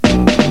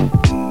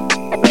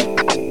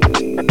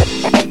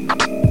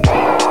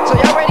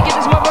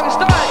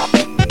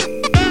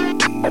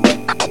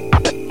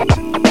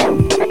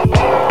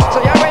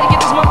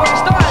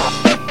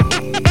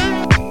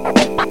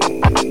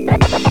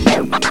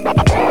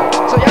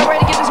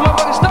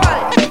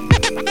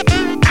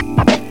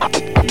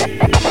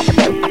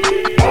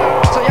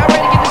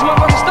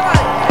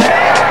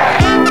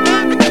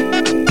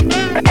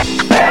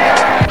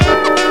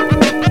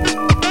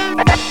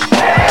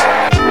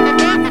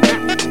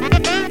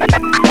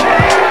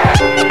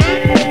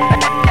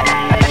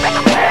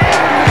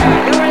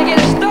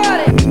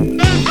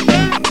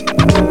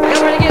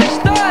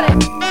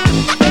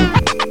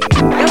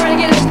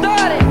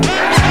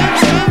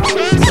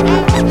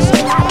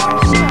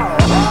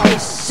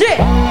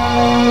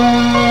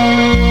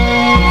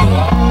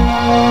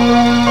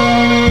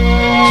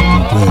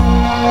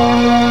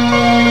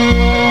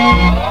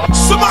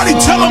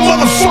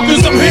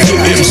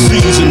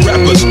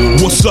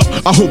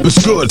I hope it's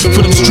good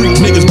for them street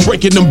niggas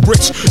breaking them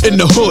bricks in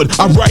the hood.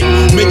 I write,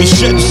 maybe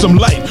shed some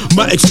light.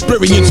 My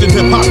experience in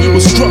hip-hop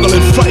was struggle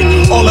and fight.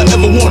 All I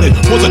ever wanted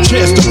was a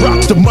chance to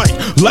rock the mic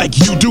like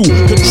you do.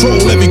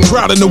 Control every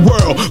crowd in the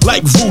world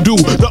like voodoo.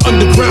 The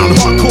underground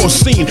hardcore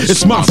scene,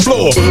 it's my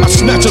floor. I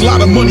snatch a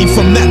lot of money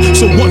from that,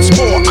 so once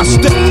more I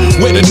step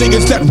where the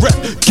niggas that rep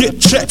get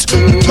checked.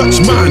 You touch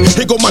mine,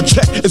 here go my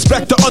check. It's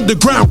back to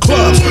underground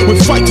clubs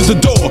with fighters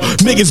adore.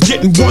 Niggas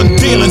getting one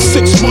deal in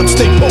 6 months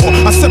they pour.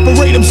 I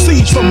separate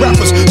MCs from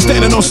rappers,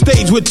 standing on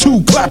stage with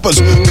two clappers.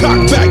 Cock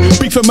back,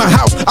 beef in my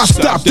house, I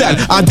stop that.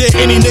 I dare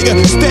any nigga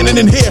standing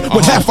in here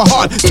with half a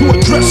heart to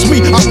address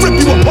me. I rip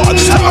you apart,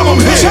 tell him I'm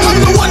here. Tell him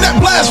the one that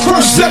blasts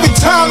first every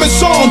time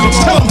it's on.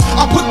 Tell him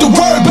I put the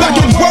word back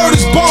and word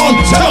is born.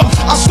 Tell him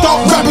I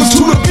start rapping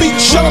to the beat,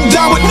 shut him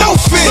down with no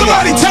fear.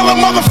 Somebody tell him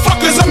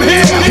motherfuckers I'm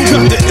here. Who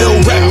got the ill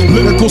rap,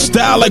 lyrical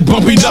style like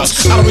Bumpy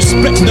Nuts. I don't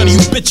respect none of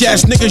you bitch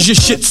ass niggas, your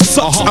shit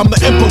sucks. I'm the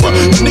emperor,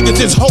 you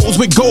niggas is hoes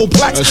with gold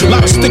plaques.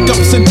 Lot of stick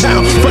ups in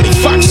town, Freddie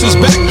Fox is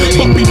back.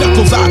 Bumpy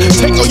knuckles, I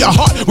take on your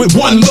heart with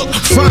one look.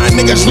 Frying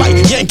niggas like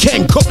Yank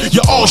can't cook,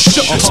 you're all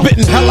shook.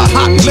 Spitting hella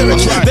hot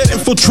lyrics that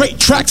infiltrate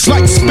tracks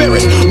like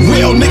spirit.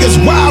 Real niggas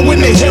wild when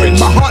they hear it.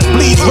 My heart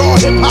bleeds raw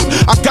hip hop,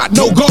 I got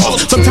no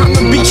gauze. Sometimes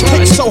the beach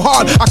kicks so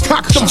hard, I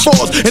cock them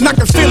fours, and I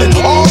can feel it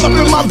all up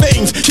in my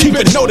veins. Keep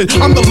it noted,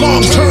 I'm the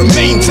long-term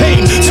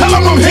maintain. Tell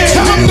him I'm here,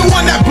 tell him the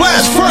one that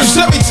blasts first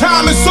every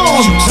time it's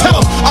on. Tell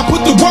him I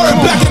put the word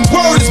back and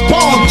word is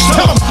born.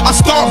 Tell him I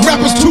start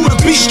rappers to the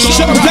beat,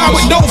 shut him down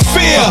with no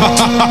fear.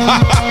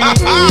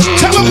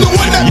 Tell him the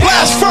one that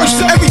blasts first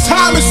every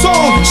time it's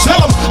on.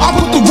 Tell him I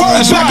put the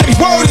word back and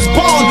word is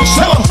born.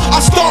 Tell him I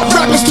start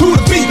rappers to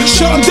the beat,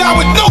 shut him down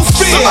with no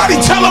fear. Somebody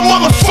tell him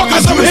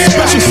motherfuckers I'm here.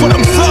 Especially for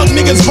them thug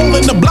niggas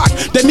holding the block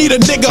that need a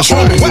nigga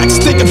on wax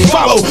stick and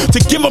follow to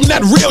give them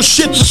that real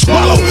shit to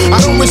swallow.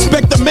 I don't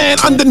respect a man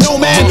under no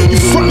man. You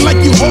front like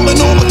you holding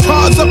all the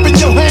cards up in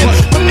your hand.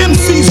 But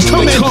MCs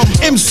come in,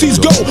 MCs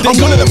go. I'm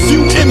one of the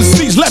few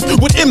MCs left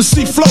with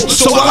MC flow.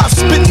 So while I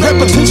spit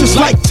repetitious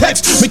like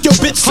text, make your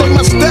bitch say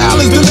my style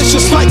is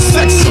delicious like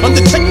sex.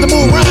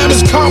 Undetectable rhyme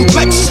is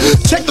complex.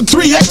 Check the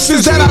 3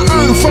 X's that I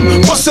earned from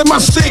busting my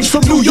stage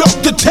from New York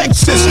to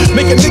Texas.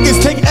 Making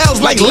niggas take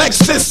L's like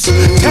Lexus.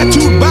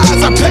 Tattooed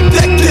bars, I peck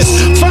deck this.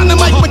 Find a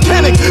mic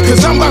mechanic,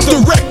 cause I'm about to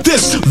wreck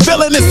this.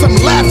 Villainous, I'm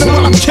laughing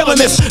while I'm killing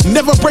this.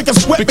 Never break a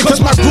sweat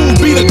because my groove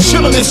be the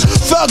chilliness.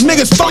 Thug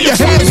niggas, throw your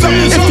hands up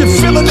if you're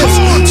feeling this.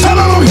 Tell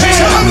him I'm here.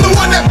 Tell him the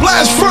one that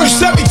blasts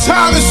first every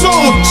time it's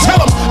on. Tell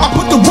him I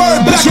put the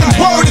word back and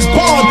word is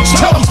born.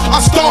 Tell him I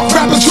start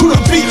rapping to the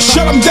beat,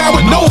 shut him down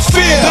with no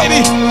fear.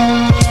 Baby,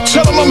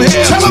 tell him I'm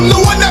here. Tell him the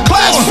one that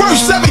blasts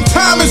first every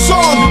time it's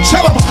on.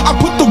 Tell him I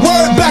put the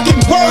word back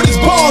and word is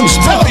born.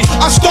 Tell him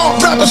I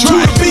start rapping to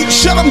the beat,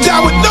 shut him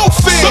down with no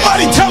fear.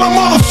 Somebody tell him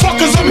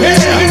motherfuckers I'm here.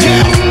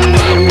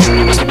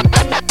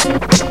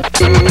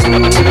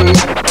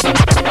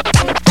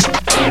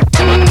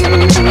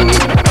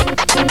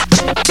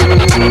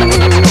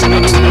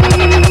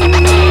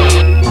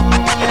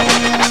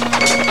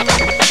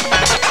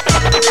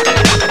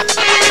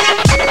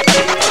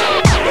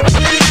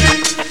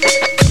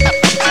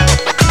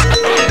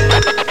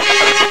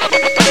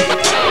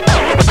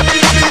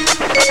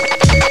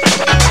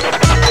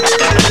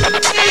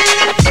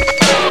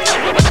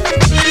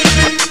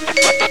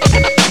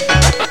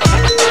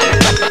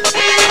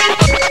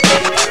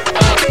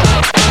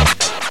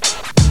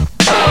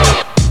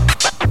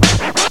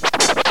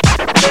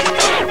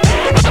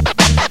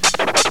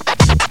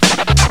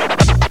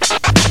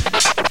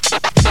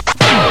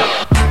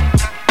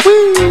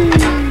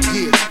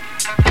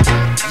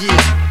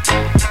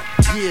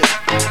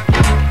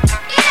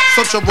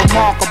 Such a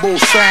remarkable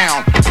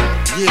sound.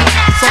 Yeah,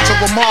 such a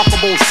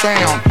remarkable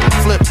sound.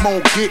 Flip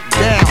mode, get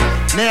down.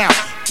 Now,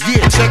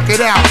 yeah, check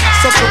it out.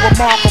 Such a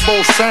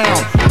remarkable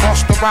sound.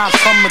 Monster rhymes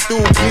coming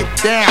through, get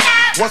down.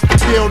 What's the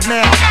deal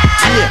now?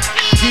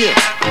 Yeah.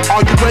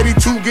 Are you ready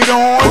to get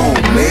on? Ooh,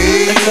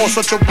 me. And for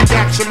such a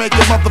reaction, make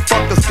your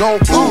motherfuckers go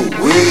ooh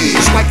wee.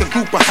 It's like a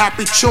group of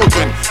happy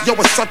children. Yo,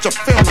 it's such a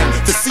feeling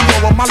to see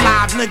all of my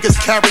live niggas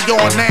carry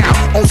on now.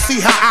 Oh,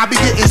 see how I be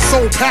getting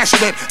so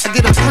passionate. I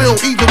get a thrill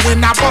even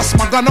when I bust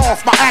my gun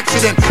off by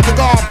accident. The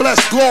God bless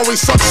glory,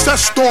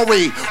 success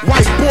story.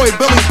 White boy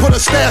Billy put a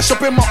stash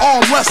up in my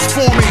armrest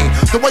for me.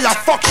 The way I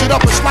fuck shit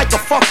up, it's like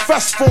a fuck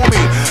fest for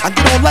me. I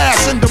get on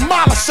last and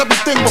demolish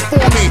everything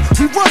before me.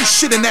 We run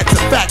shit and that's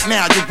a fact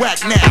now. You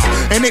whack now,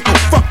 and ain't no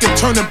fucking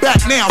turning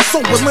back now. So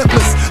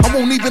relentless, I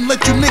won't even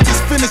let you niggas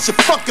finish your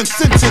fucking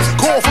sentence.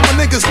 Call for my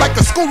niggas like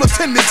a school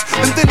attendance,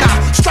 and then I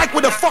strike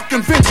with a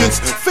fucking vengeance.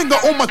 Finger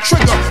on my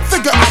trigger,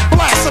 figure I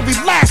blast every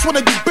last one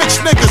of you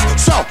bitch niggas.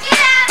 So,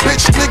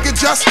 bitch nigga,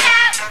 just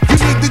you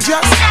need to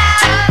just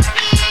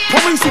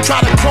police who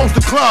try to close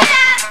the club.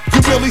 You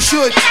really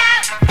should.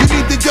 You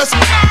need to just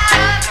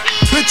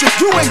bitch if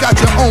you ain't got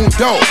your own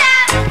dough.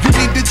 You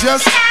need to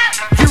just.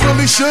 You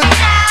really should.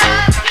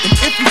 And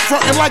if you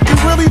frontin' like you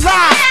really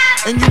lie,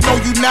 and you know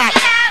you not,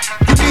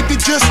 you need to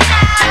just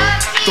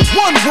the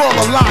One World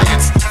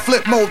Alliance.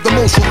 flip mode, the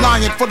most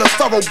reliant for the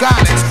thorough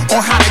guidance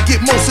on how to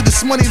get most of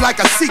this money like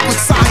a secret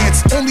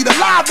science. Only the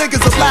live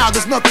niggas allowed,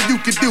 there's nothing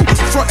you can do.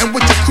 Frontin'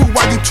 with your crew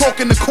while you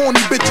talking to corny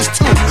bitches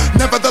too.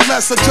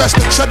 Nevertheless, address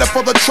the cheddar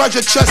for the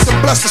treasure chest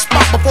and bless the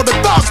spot before the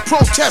thugs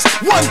protest.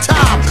 One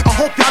time, I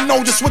hope y'all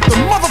know just what the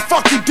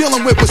motherfucker you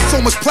dealing with. With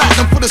so much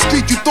platinum for the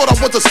street, you thought I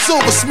was a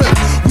silversmith.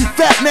 We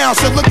fat now,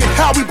 so look at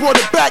how we brought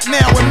it back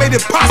now and made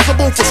it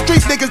possible for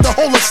street niggas to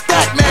hold a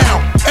stack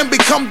now and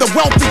become the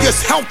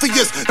wealthiest,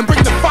 healthiest, and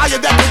bring the fire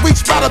that can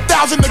reach about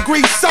 1,000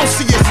 degrees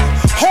Celsius.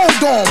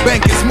 Hold on,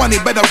 bankers, money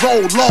better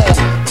roll long.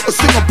 Or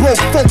sing a broke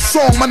folk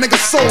song, my nigga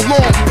so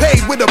long.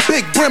 Paid with a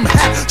big brim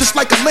hat, just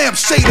like a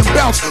lampshade and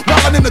bounce.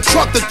 While I'm in the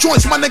truck, the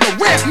joints my nigga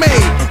rent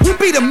made. We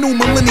be them new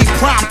millennium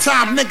prime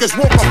time niggas,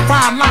 walk a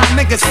fine line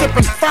niggas,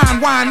 sipping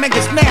fine wine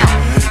niggas now.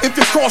 If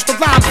you cross the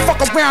line,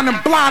 fuck around and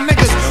blind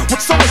niggas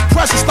with so much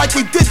precious like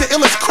we did the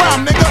illest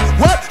crime, nigga.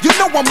 What? You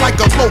know I'm like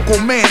a local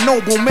man,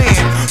 noble man,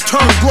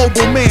 turned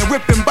global man,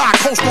 ripping by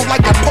coastal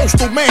like a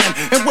postal man.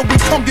 And when we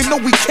come, you know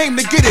we came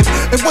to get it.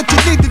 And what you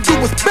need to do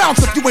is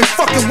bounce if you ain't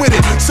fucking with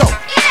it. So,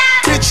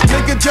 bitch,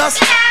 nigga,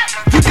 just,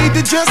 you need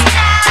to just,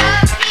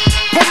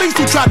 police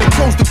who tried to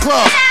close the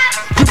club,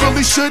 you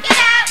really should,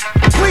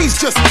 please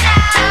just,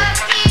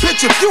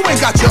 bitch, if you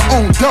ain't got your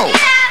own dough,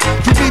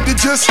 you need to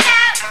just,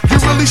 you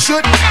really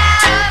should.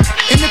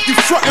 And if you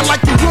frontin'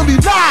 like you really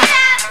lie,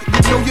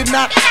 you know you're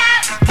not,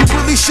 you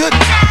really should.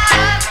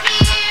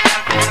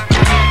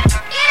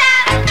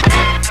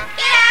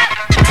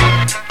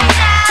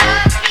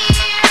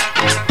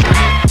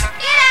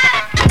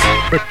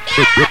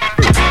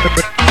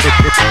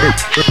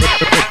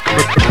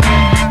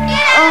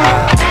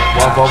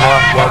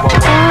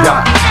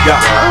 Yeah,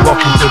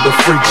 welcome to the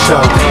freak show.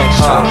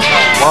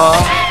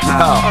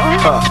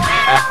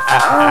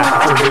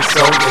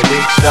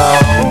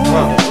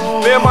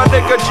 Me and my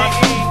nigga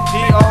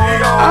G.E.D.O.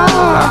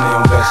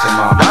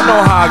 I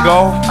know how I go.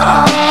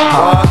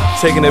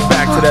 Taking it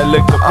back to that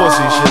lick the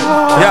pussy shit.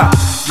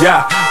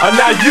 Yeah.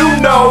 Now you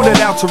know that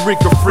Alta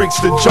Rica freaks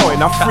the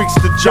joint. I freaks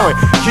the joint,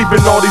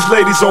 keeping all these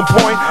ladies on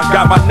point.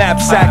 Got my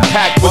knapsack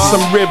packed with some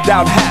ribbed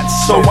out hats,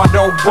 so I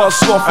don't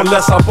bust off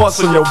unless I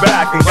bust on your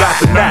back. And got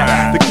the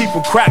knack to keep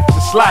them cracked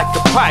just like the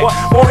pipe.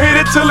 Won't hit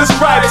it till it's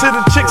right to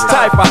the chicks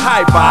type of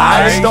hype.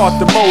 I start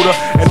the motor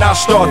and I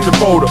start the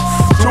motor.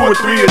 2 or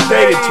 3 a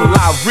day till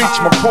I reach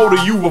my quota.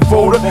 You a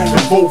voter and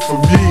vote for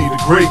me, the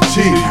great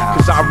T.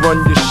 Cause I run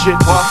your shit,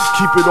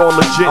 keep it all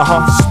legit.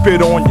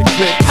 Spit on your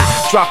clip,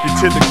 drop you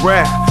to the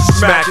ground,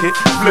 smack it,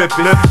 flip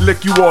it,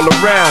 lick you all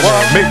around.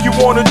 Make you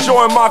wanna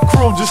join my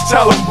crew, just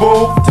tell them,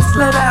 boo. Just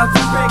let out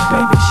the break,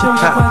 baby, show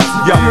you what to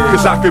do. Yeah,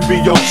 cause I could be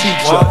your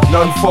teacher,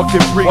 none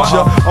fucking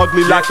preacher,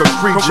 ugly like a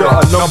creature,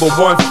 a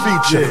 #1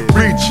 feature.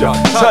 Reach ya,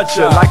 touch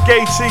ya like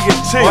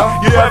AT&T.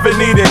 You ever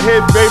need a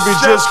hit, baby,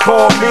 just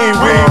call me.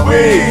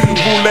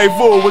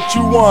 Voulez-vous, what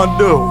you wanna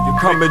do? You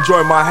come and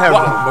join my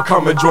harem,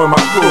 come and join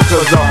my crew,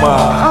 cause I'm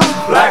a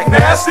black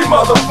nasty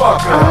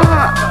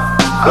motherfucker.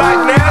 Black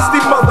nasty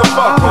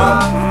motherfucker.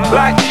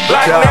 Black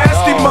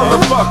nasty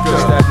motherfucker.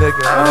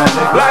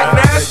 Black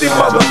nasty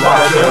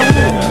motherfucker.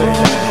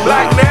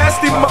 Black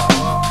nasty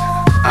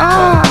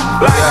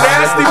Black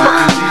nasty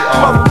motherfucker.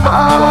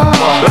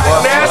 Black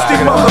nasty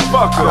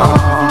motherfucker.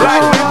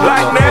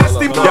 Black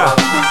nasty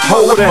motherfucker.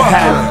 Hold a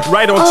hat,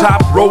 right on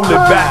top, roll it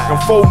back. And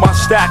fold my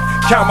stack,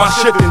 count my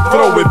shit and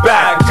throw it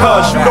back.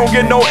 Cause you don't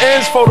get no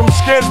ends for them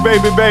skins,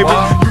 baby.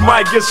 You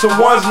might get some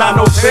ones, not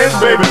no tens,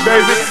 baby.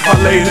 My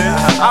lady,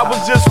 I was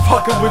just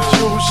fucking with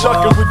you,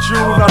 shucking with you.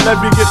 Now let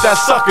me get that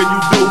sucker you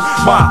do.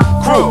 My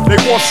crew, they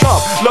want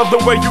some, love the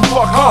way you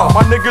fuck,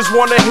 My niggas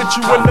wanna hit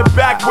you in the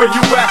back where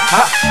you at.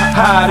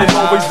 Hiding,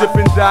 always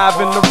dipping,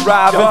 diving,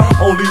 arriving.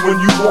 Only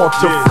when you want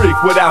to freak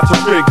without the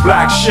big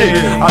black shit.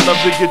 I love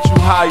to get you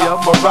higher,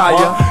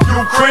 Mariah. You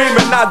cream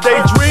and I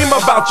daydream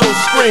about your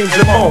screams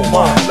and moan.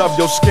 Love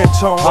your skin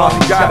tone,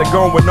 you got it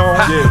going on.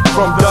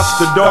 From dusk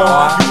to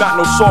dawn, you not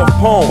no soft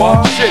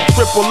poem. Shit,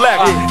 triple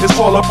X, it's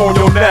all up on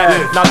your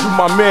neck. Now do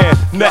my man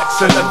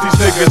next and let these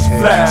niggas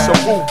flex. So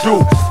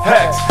voodoo,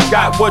 hex,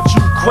 got what you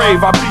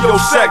crave. I be your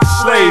sex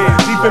slave,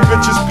 deep in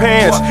bitches'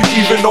 pants,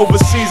 even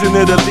overseas in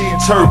Italy,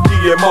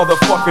 Turkey, and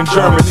motherfucking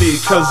Germany.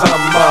 Cause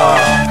I'm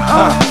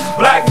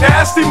black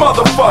nasty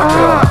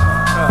motherfucker.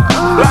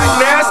 Black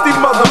nasty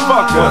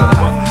motherfucker.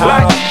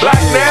 Black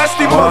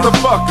nasty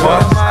motherfucker.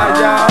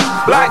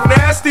 Black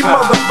nasty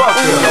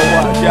motherfucker.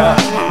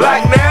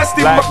 Black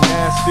nasty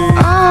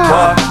motherfucker.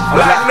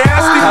 Black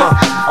nasty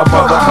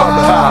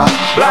motherfucker.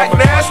 Black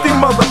nasty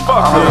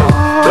motherfucker.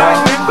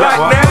 Black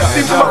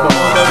nasty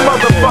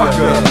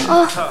motherfucker.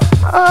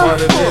 What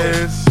it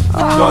is,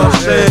 what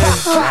it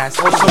is,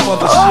 or some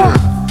other shit.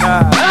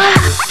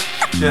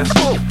 Just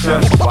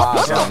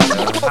wild.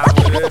 How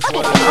it is,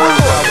 what it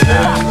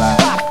is.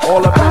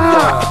 All up in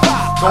y'all.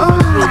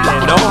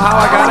 You know how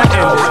I gotta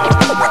end it.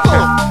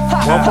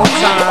 One more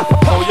time,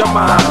 hold your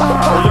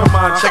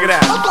mind, check it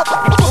out.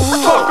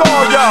 Fuck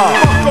all y'all,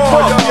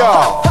 fuck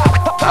y'all.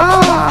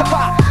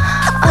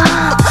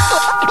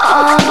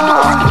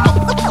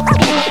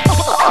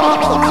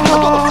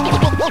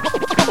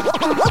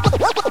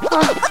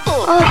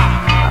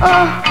 Sing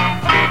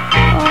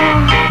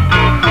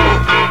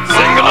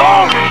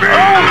along with me.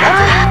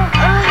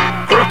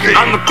 Crookie.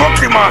 I'm the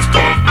Cookie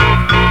Monster.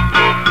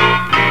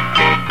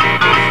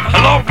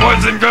 Hello,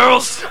 boys and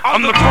girls.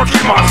 I'm the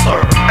Cookie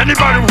Monster.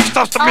 Anybody who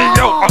stuffs to me,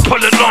 yo, I'll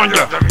put it on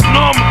ya. You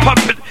know I'm a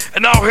puppet,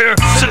 and out here,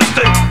 shit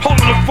stay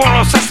holding the phone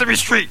on Sesame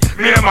Street.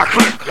 Me and my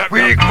clique,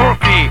 we eat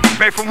crookie,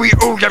 made from we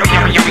ooh, yummy,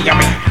 yummy, yummy,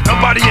 yummy.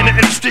 Nobody in the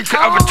industry could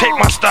ever take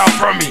my style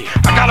from me.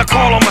 I got a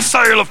call on my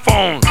cellular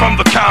phone from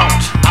the count.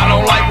 I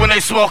don't like when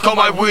they smoke on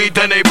my weed,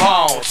 then they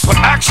bounce. But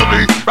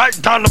actually, right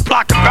down the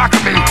block and back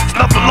of me,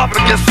 snuffle up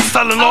against for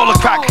selling all the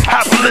crack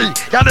happily.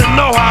 Y'all didn't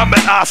know how I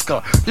met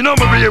Oscar. You know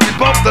Maria, we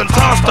both done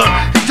tossed her.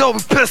 He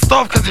was pissed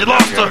off cause he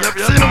lost her.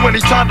 Seen him when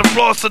he tried to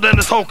floss her, then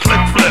his whole clique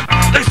flip.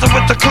 They still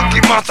with the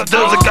Cookie Monster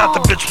deals and got the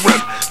bitch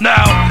whipped.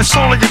 Now, it's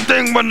only a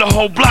thing when the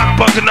whole block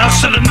bugging. I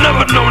should've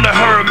never known that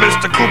her and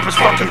Mr. Cooper's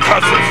fucking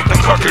cousins, the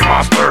Cookie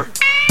Monster.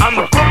 I'm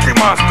the Cookie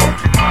Monster.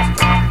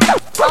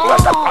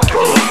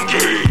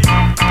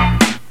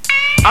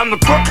 I'm the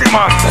Cookie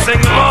Monster.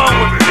 Sing along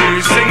with me,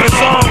 sing a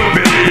song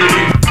with me.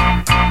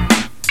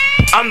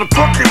 I'm the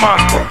Cookie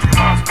Monster.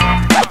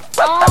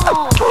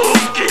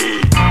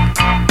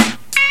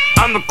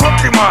 I'm the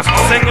Cookie Monster.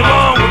 Sing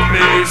along with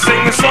me,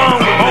 sing a song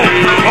with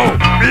me. Oh,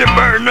 me and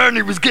Bert and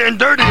Ernie was getting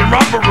dirty in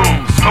romper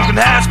rooms, smoking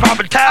hash,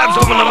 popping tabs,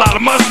 opening a lot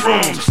of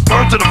mushrooms.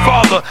 Word to the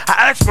father,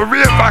 I asked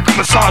Maria if I could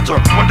massage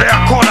her. One day I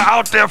caught her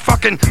out there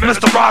fucking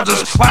Mr.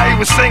 Rogers while he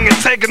was singing,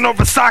 taking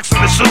over socks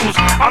and the shoes.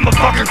 I'm the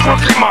fucking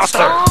Cookie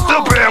Monster,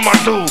 still paying my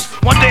dues.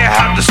 One day I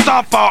had to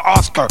stomp out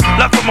Oscar,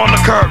 left him on the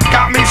curb,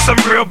 got me some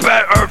real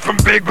bad herb from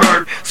Big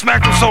Bird,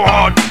 smacked him so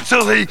hard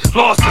till he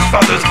lost his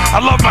feathers.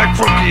 I love my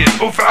Crookie,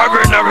 oh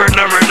forever and ever and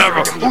ever and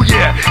ever. Oh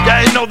yeah,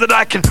 yeah, you know that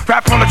I can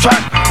rap on the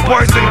track.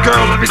 Boys and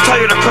girls, let me tell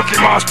you, the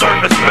Cookie Monster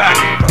is back.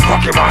 The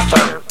Cookie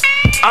Monster.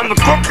 I'm the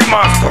Cookie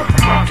Monster.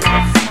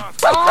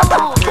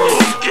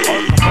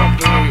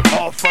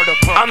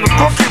 I'm the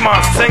Cookie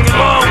Monster. Sing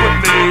along with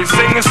me,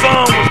 sing a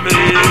song with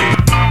me.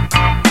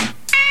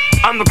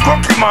 I'm the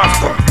Cookie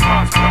Monster.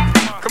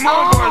 Come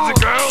on, boys and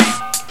girls.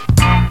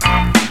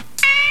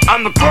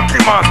 I'm the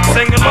Cookie Monster.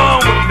 Sing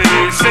along with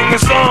me, sing a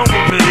song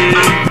with me.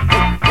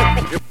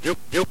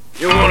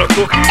 You want a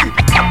cookie?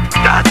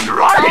 That's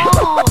right.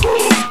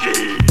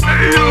 Cookie.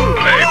 Hey,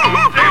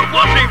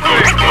 what's he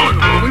doing?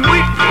 We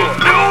waiting for?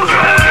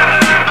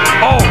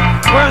 Oh,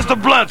 where's the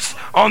blunts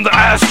on the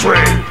ashtray?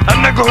 That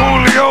nigga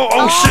Julio,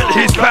 oh shit,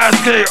 he's past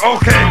gay.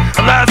 Okay,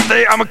 the last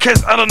day I'ma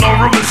kiss Eleanor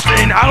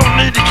Rubenstein. I don't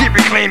need to keep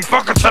it clean,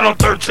 fuck a Channel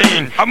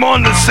 13. I'm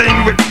on the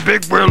scene with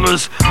big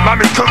wheelers.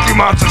 Mommy Cookie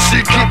Monster,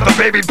 she keep the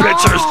baby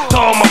pictures. To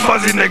all my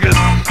fuzzy niggas,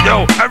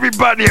 yo,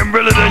 everybody I'm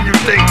realer than you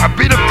think. I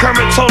beat up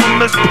Kermit, told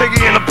him Miss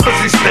Piggy and the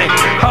pussy stink.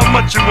 How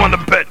much you wanna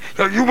bet?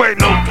 Yo, you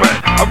ain't no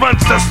threat. I run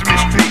Sesame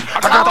Street,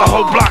 I got the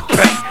whole block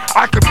pet.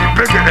 I could be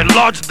bigger and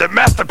larger than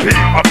Master P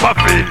or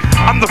Buffy.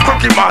 I'm the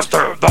Cookie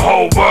Monster, the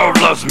whole world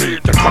loves me,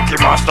 the Cookie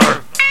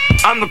Monster.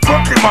 I'm the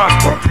Cookie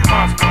Monster.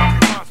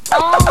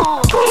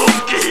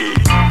 Cookie.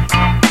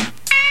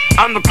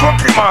 I'm the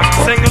Cookie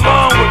Monster. Sing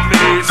along with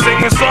me,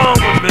 sing a song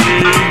with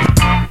me.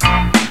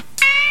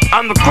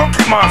 I'm the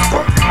Cookie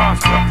Monster.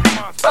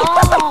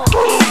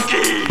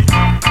 Cookie.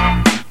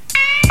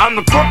 I'm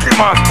the Cookie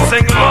Monster.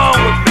 Sing along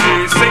with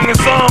me, sing a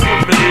song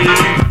with me.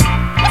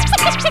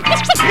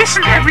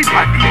 Listen,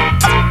 everybody.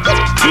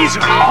 These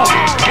are all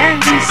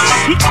very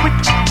secret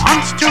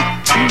monster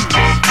things.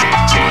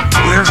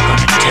 We're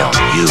gonna tell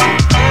you,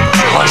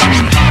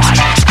 husband.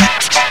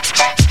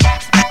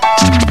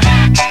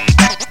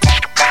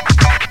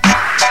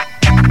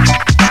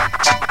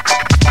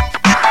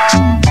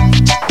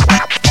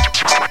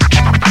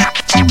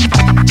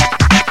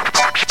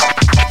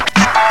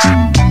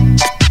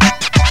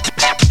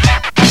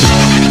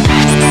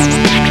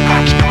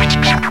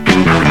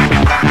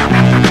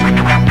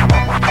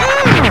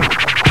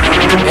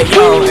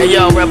 Hey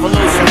yo,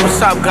 Revolution,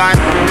 what's up, gun?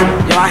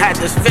 Yo, I had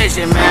this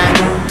vision, man,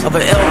 of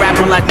an ill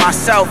rapper like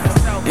myself,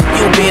 and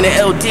you being an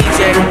ill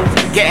DJ,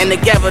 getting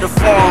together to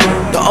form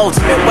the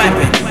ultimate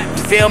weapon.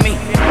 You feel me?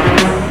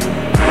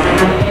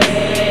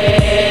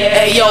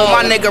 Hey yo,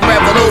 my nigga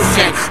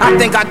Revolution, I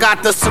think I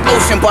got the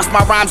solution. Bust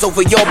my rhymes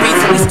over your beats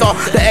and we start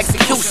the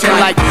execution.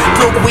 Like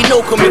Luke, we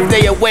nuke them if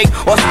they awake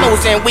or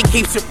snoozing. We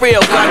keeps it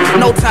real, gun,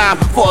 no time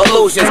for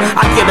illusions.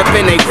 I get up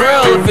in they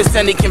grill if it's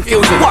any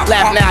confusion.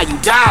 Laugh now, you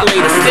die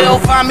later,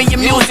 still find me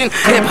amusing.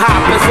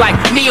 Hip-hop is like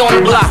me on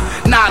the block,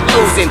 not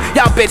losing.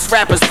 Y'all bitch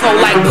rappers flow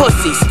like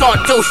pussy,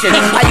 start douching.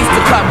 I used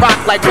to cut rock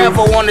like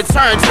Revo on the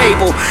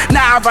turntable.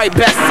 Now I write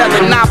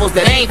best-selling novels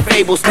that ain't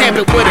fables. Stamp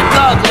it with a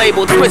thug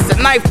label, twist a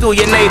knife through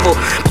your navel.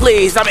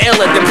 Please, I'm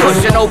iller than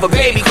pushing over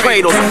baby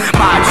cradles.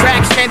 My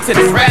attraction to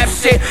this rap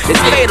shit is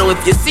fatal.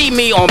 If you see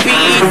me on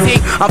BET,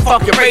 I'm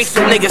fucking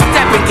racial. Niggas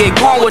step and get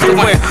gone with the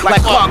wind like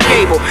Clark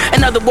Gable.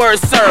 In other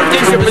words, served,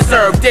 injured,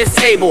 reserved,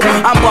 disabled.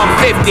 I'm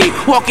 150,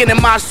 walking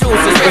in my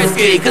shoes is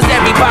risky, cause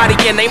everybody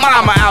and they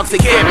mama out to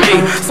get me.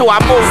 so I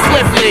move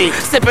swiftly,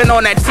 sipping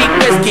on that cheap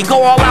whiskey.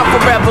 Go all out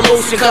for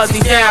revolution, cause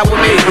he's down with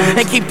me.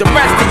 And keep the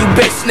rest of you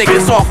bitch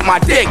niggas off my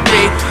dick,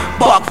 B.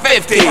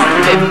 $1.50.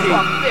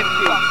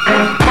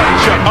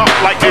 Punch you up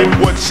like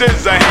Edward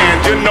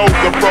Scissorhands, you know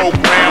the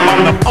program.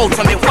 I'm the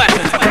ultimate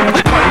weapon.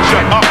 Punch you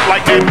up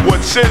like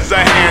Edward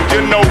Scissorhands,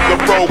 you know the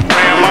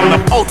program. I'm the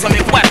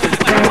ultimate weapon.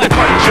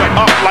 Punch you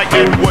up like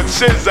Edward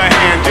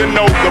Scissorhands, you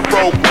know the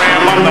program.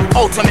 I'm the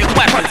ultimate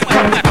weapon.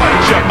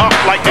 Punch you up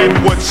like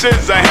Edward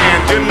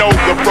Scissorhands, you know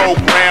the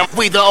program.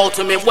 We the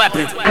ultimate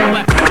weapon.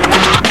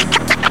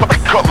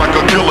 Cut like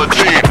a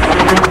guillotine.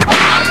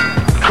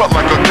 Cut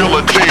like a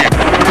guillotine.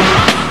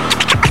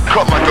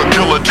 Cut like a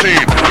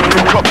guillotine.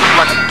 Cut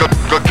like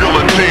a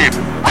guillotine.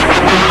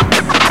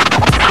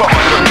 Cut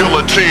like a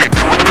guillotine.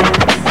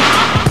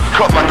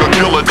 Cut like a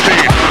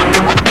guillotine.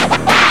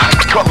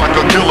 Cut like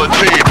a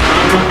guillotine.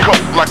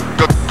 Cut like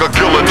a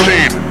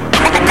guillotine.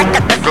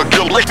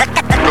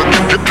 Cut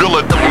like a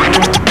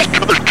guillotine.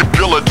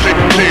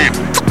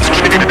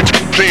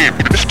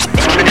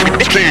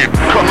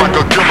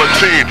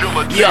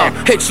 Yo,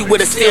 hit you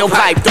with a steel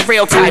pipe, the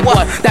real type.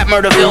 What? That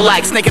Murderville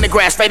like, snake in the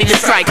grass, ready to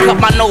strike. Cut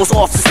my nose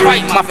off to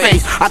spite in my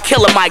face. I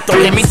kill a mic,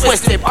 don't get me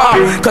twisted,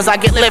 cause I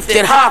get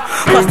lifted,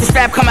 Plus the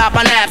strap come out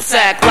my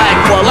knapsack like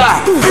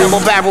voila. Double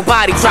barrel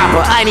body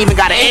dropper, I ain't even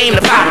gotta aim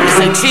to pop it. This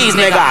ain't cheese,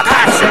 nigga, I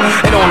gotcha.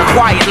 And on a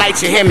quiet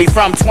night you hear me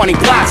from 20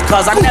 blocks,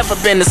 cause I never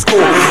been to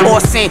school or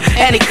seen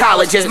any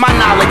colleges. My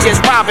knowledge is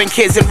robbing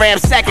kids and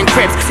ransacking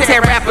cribs.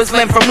 Tear rappers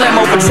limb from limb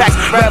over tracks.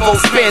 Revo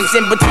spins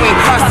in between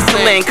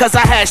hustling, cause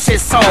I had shit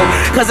sewn.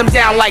 Cause I'm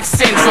down like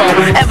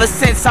syndrome. Ever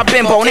since I've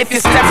been born, if your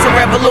steps are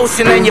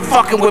revolution then you're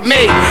fucking with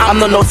me. I'm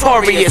the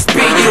notorious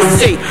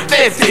B.U.C.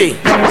 50.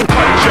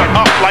 Punch you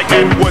up like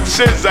Edward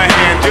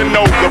Scissorhands, you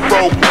know the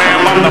program.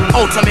 I'm the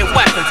ultimate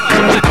weapon.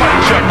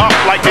 Punch you up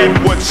like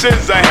Edward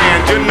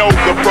Scissorhands, you know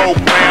the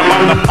program.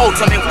 I'm the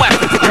ultimate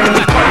weapon.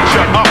 Punch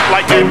you up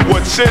like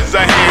Edward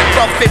Scissorhands.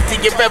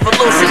 $1.50, your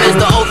revolution is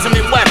the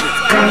ultimate weapon.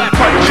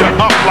 Punch you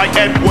up like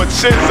Edward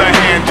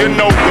Scissorhands, you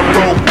know the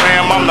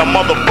program. I'm the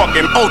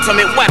motherfucking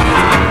ultimate weapon.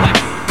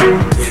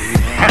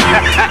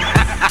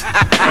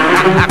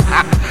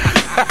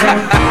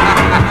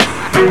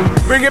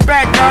 Bring it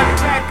back, gun.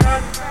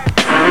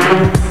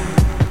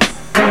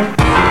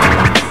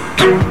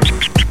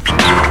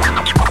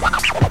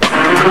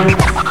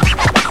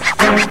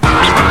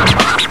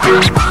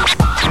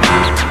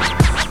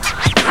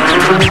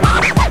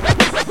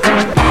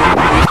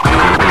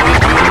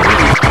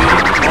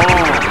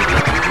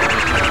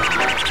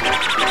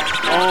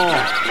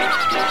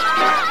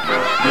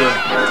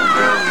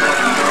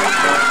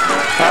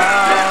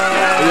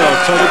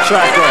 Turn the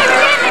track up.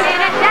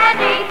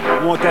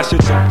 Want that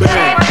shit to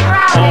bang.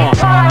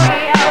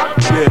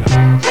 Yeah.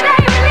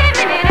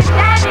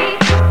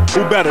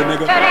 Who better,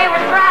 nigga?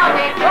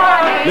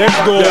 Let's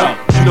go. Yeah.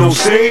 You know,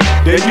 see?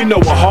 Then you know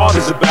what hard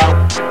is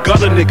about.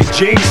 Got a nigga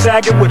jeans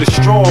sagging with a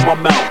straw in my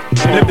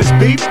mouth. And if it's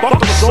beef, fuck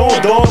the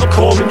song, dog, I'm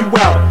calling you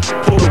out.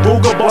 Pull the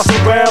Ruger, bust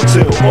around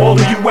till all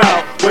of you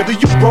out. Whether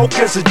you broke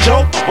as a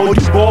joke or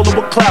you ballin'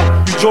 with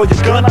clout. You draw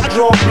your gun, I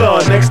draw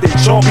blood, next they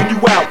chalking you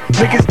out.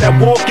 Niggas that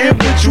walk in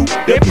with you,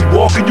 they be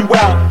walking you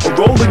out or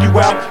rolling you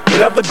out.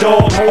 Whatever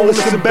dog, hold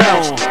us and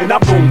bounce. And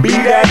I'm gon' be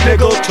that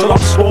nigga till I'm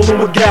swollen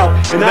with gout.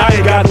 And I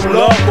ain't got no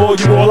love for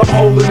you, all I'm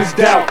holding is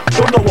doubt.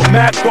 Don't know a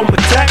map from a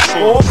tax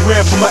or a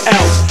gram from an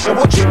ounce. And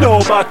what you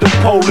know about the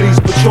police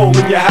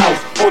patrolling your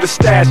house or the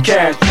stash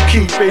cash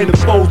you keep in the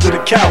folds of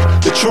the couch?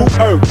 The truth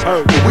hurt.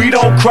 When we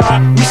don't cry,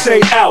 we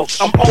say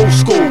ouch. I'm old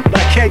school,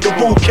 like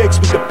kangaroo kicks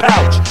with the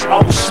pouch.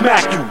 I will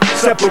smack you,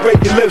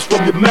 separate your lips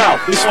from your mouth.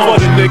 It's for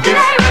the niggas.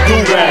 Do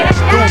rag,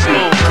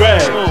 doobie,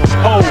 grab,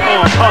 hold,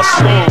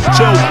 hustle,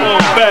 children,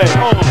 bag,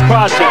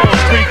 project,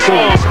 street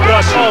corn,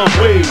 Russian,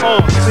 weed.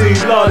 See,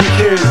 love the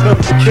kids, love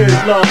the kids,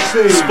 love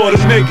see. It's for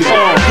the niggas.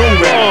 Do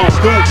rag,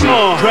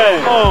 doobie, grab,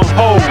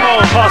 hold,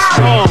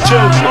 hustle,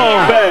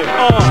 children, bag,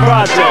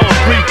 project,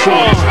 street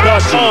corn,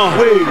 Russian,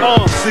 weed.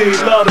 See,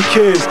 love the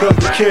kids, cause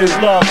the kids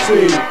love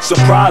see.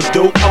 Surprise,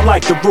 dope, I'm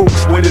like the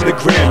Roots winning the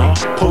Grammy.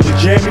 Pull the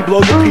jammy,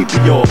 blow the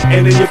pee-pee off,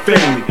 and in your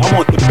family. I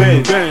want the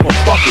bend, well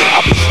fuck it,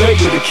 I'll be straight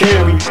with the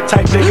carry.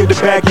 Type nigga to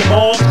bag your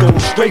moms, go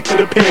straight to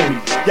the panty.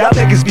 Y'all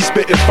niggas be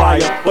spitting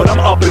fire, but I'm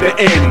up in the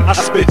ante. I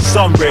spit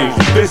sun rays,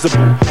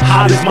 invisible,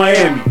 hot as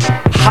Miami.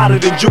 Hotter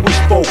than Jewish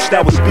folks that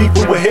was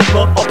beefing with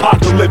Hitler,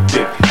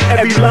 apocalyptic.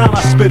 Every line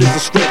I spit is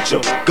a scripture.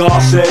 God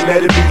said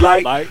let it be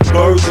light,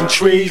 birds and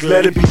trees,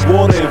 let it be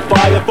water and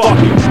fire. Fuck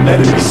it,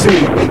 let it be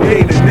seen.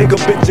 Ain't a nigga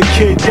bitch a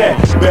kid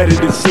yet, better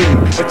than seen.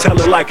 And tell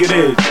it like it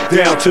is,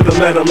 down to the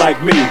letter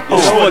like me.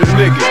 It's for the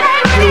niggas.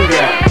 Do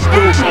that,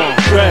 do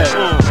red,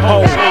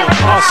 hold,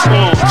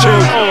 hustle,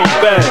 chill,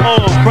 bag,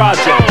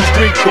 project,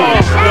 street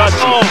corn,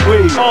 Dutchie,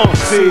 weed.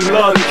 See,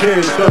 love the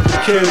kids, love the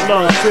kids,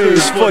 love see.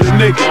 It's for the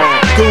niggas.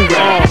 Do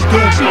that,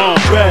 do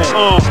red,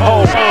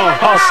 hold,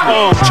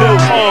 hustle, chill,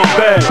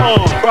 bag,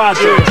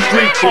 project,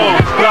 street corn,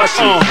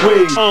 Dutchie,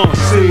 weed.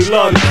 See,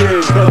 love the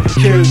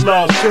kids,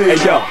 love see.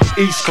 Hey yo,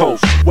 East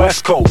Coast,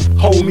 West Coast,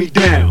 hold me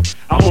down.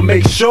 I'ma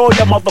make sure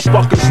y'all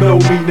motherfuckers know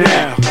me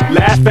now.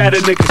 Laugh at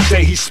let a nigga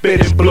say he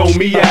spit and blow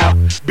me out.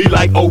 Be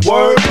like, oh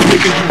word,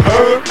 nigga you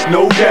heard?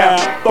 No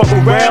doubt. Fuck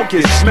around,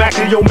 get smacked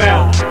in your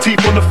mouth.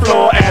 Teeth on the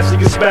floor, ass in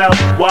your spout.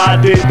 Why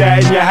I did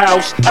that in your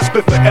house? I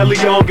spit for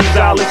Elion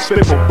Gonzalez,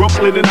 spit for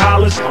Brooklyn and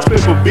Hollis, spit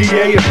for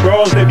BA and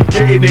bras that be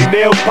getting their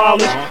nails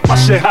polished. My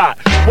shit hot.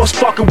 What's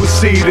fucking with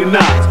seed and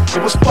knots?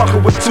 And what's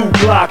fucking with 2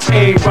 blocks?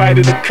 Ain't right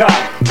in the cop.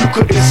 You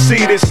couldn't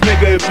see this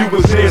nigga if you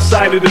was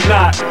nearsighted or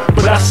not.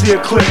 But I see a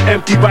clip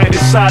empty right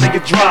inside of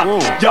your drop.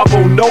 Y'all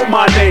gon' know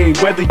my name,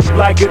 whether you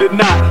like it or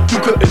not. You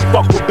couldn't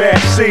fuck with bad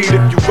seed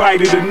if you write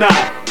it or not.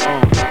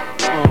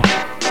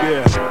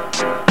 Yeah.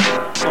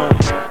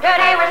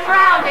 They was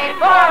rounded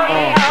for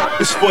me.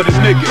 It's for the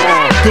niggas.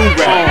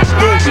 Do-rag,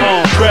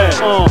 dread,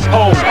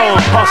 home,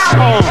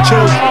 hustle,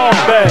 children,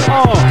 bag,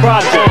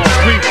 project,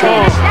 street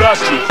corners,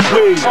 Dutchies,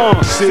 weed.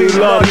 See,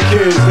 love the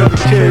kids, and the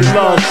kids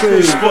love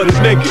seeds. It's for the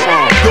niggas.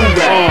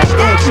 Do-rag,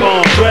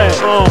 dread,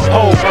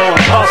 home,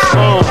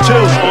 hustle,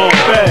 children,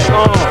 bag,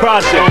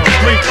 project,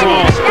 street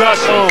corners,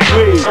 Dutchies,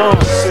 weed.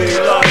 See,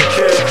 love the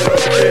kids, and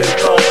the kids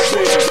love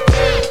seeds.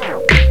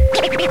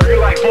 You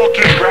like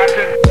bullshit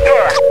grafting?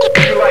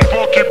 You like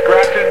bullshit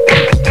grafting?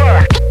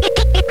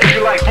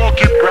 You like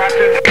bullshit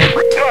grafting?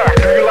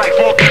 You like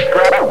bullshit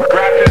grafting?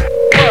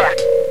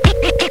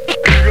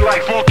 You like bullshit grafting? You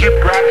like bullshit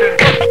grafting?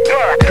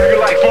 You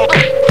like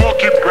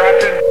bullshit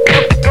grafting?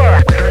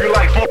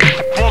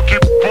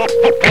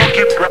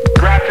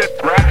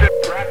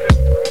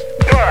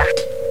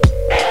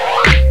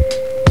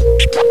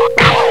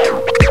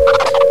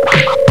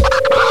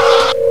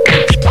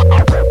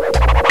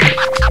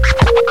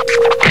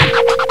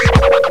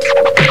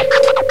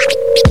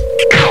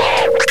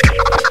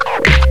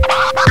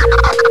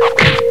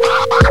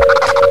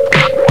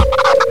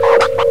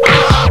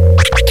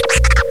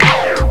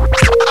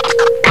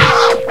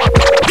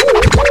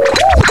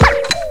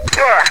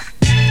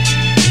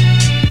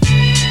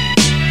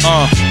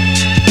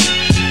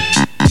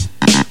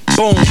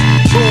 Boom,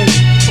 boom.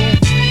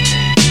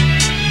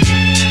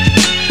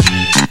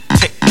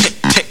 Tick, tick,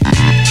 tick.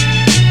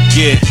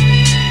 Yeah.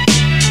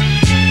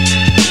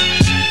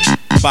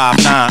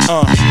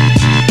 5'9",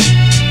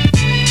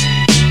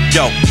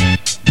 Yo.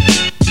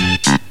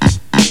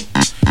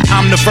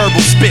 I'm the verbal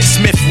spit,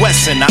 Smith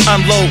Wesson. I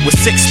unload with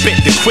 6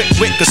 spit. The quick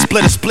wit could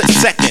split a split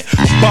second.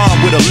 A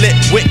bomb with a lit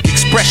wick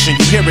expression.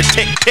 You hear it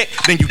tick, tick,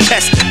 then you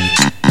test it.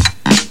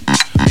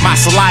 My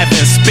saliva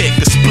and spit,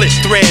 the split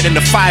thread and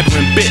the fiber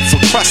and bits.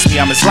 So trust me,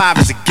 I'm as live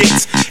as it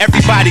gets.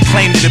 Everybody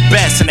claim they're the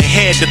best and they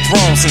had the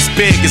throne since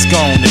Big is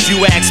gone. If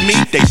you ask me,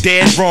 they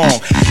dead wrong.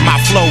 My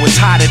flow is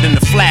hotter than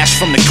the flash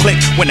from the click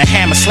when the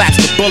hammer slaps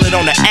the bullet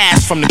on the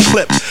ass from the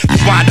clip. You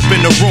wind up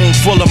in a room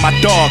full of my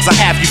dogs. I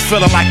have you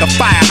feeling like a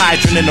fire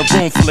hydrant in a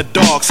room full of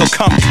dogs. So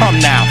come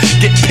now,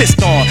 get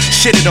pissed on,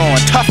 shitted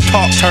on. Tough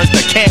talk turns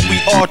to can't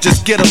we all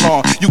just get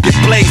along? You get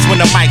blazed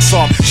when the mic's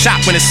off, shot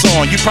when it's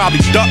on. You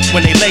probably ducked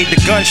when they laid the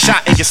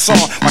gunshot in your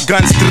song. My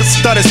gun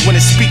stutters when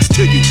it speaks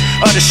to you.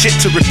 Other shit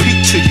to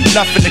repeat to you.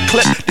 Nothing to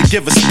clip to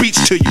give a speech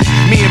to you.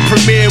 Me and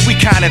Premier, we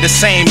kinda the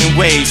same in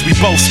ways. We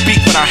both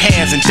speak with our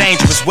hands in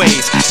dangerous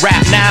ways.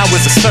 Rap now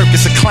is a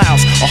circus of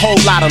clowns. A whole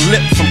lot of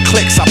lip from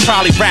clicks. I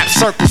probably wrap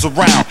circles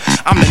around.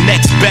 I'm the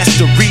next best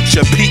to reach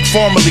a peak,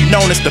 formerly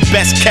known as the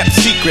best kept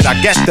secret. I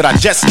guess that I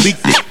just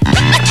leaked it.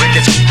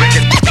 Ricket's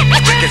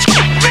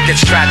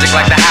tragic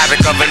like the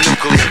havoc of a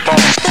nuclear bomb.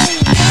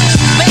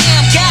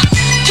 Bam, got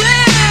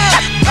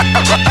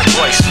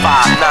voice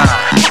 5'9".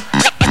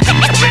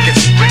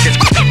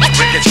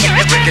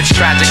 Ricket's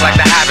tragic like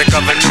the havoc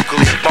of a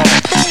nuclear bomb.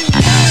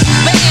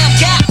 Bam,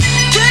 got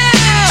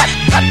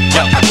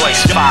yo,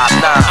 voice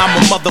 5'9". I'm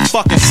a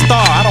motherfucking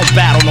star, I don't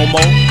battle no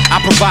more. I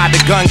provide the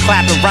gun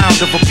clapping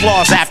round of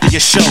applause after your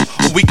show.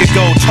 Or we could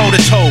go toe to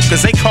toe,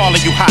 cause they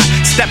calling you hot.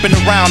 Stepping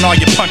around all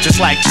your punches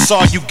like that's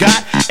all you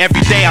got.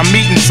 Every day I'm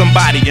meeting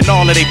somebody and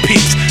all of they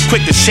peeps.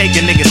 Quick to shake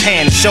a nigga's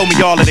hand and show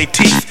me all of they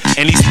teeth.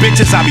 And these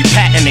bitches I be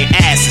patting their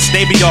asses.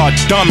 They be all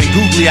dumb and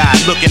googly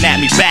eyed looking at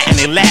me batting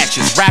their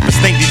lashes. Rappers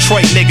think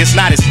Detroit niggas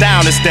not as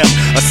down as them.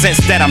 A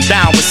sense that I'm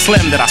down with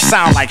Slim, that I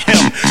sound like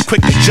him.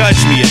 Quick to judge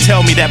me and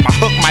tell me that my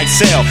hook might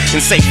sell.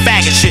 And say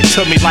faggot shit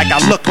to me like I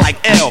look like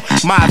L.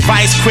 My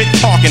advice, quit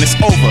talking, it's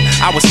over.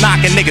 I was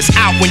knocking niggas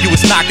out when you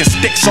was knocking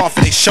sticks off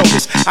of their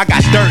shoulders. I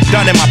got dirt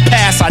done in my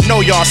past, I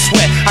know y'all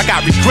sweat. I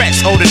got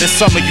regrets older than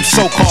some of you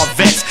so-called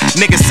vets.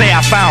 Niggas say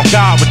I found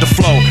God with the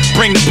flow.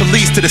 Bring the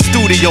police to the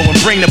studio and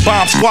bring the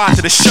bomb squad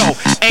to the show.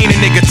 Ain't a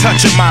nigga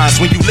touching minds.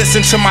 When you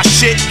listen to my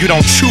shit, you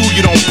don't chew,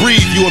 you don't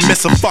breathe, you will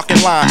miss a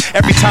fucking line.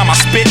 Every time I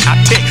spit, I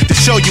tick to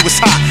show you it's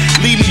hot.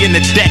 Leave me in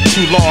the deck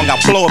too long, I'll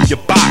blow up your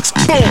box.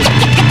 Boom!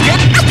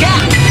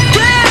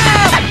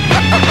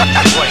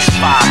 Voice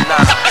 5'9".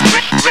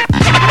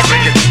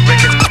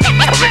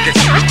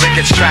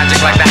 Ricket's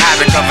tragic like the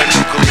havoc of a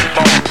nuclear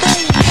bomb.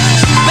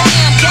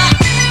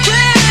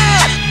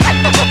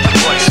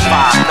 Voice 5'9".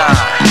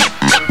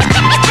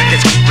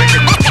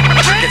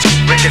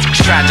 Ricket's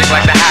tragic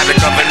like the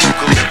havoc of a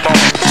nuclear bomb.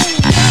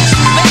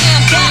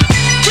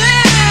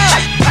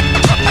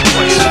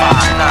 Voice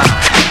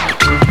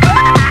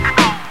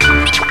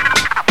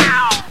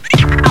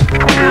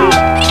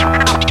 5'9".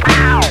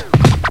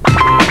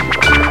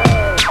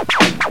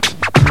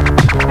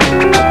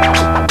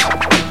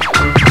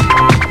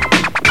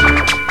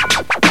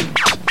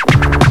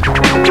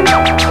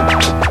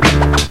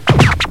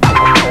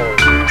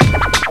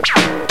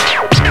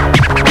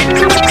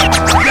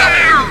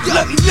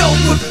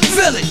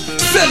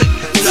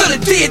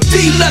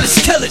 D&D, let us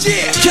kill it.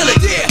 Kill it,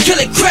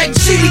 kill it. Craig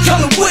G, we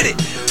coming with it.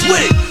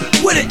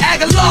 With it,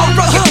 Aguilar,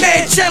 Rugged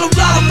Man, Channel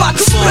Live, about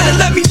to spin it.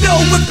 Let me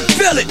know if you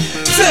feel it,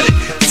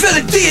 feel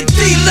it, D&D,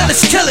 let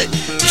us kill it,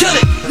 kill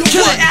it,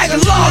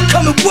 Aguilar,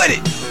 coming with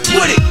it,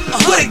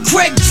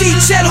 Craig G,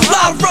 Channel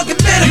Live,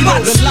 Rugged Man,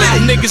 about to spin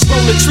it. Niggas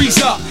roll the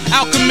trees up,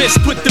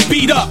 Alchemist put the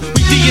beat up,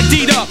 we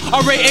D&D'd up,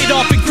 R.A.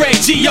 Adolph and Craig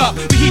G up,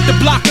 we heat the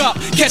block up,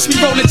 catch me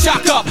rolling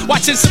chalk up,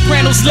 watching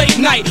Sopranos late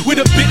night with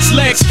a bitch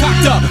legs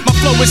cocked up, my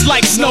flow is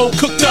like snow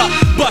cooked up,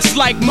 bust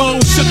like Mo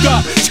shook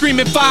up,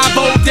 screaming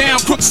 5-0 down,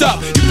 crooks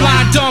up, you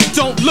blind dumb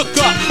don't look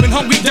up, when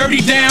hungry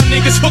dirty down,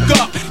 niggas hook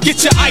up,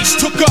 get your ice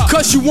took up.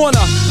 Cause you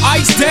wanna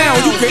ice down,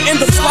 you can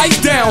end up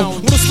sliced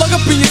down, with a slug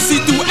up in your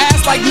see-through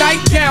ass like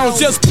nightgowns,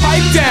 just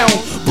pipe down,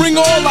 bring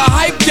all the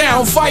hype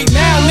down, fight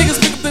now, niggas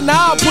pick up the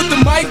knob, put the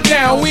mic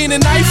down, we in a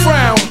knife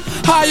round,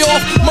 high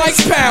off,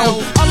 Mike's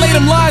pound, I lay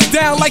them lines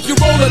down like you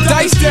roll the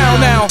dice down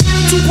now,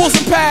 2 pulls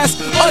and pass,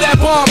 all that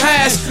bomb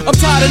hash, I'm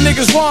tired of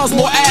niggas wrongs,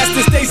 more ass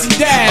than Stacey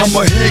Dash. I'm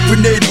a hand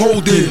grenade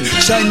holding,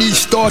 Chinese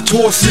star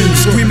tossing,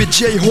 screaming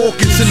Jay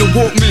Hawkins in the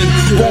Walkman,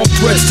 bomb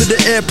press to the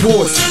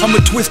airport, I'm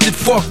a twisted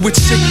fuck with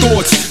sick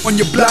thoughts, on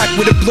your block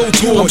with a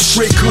blowtorch, I'm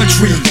straight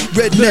country,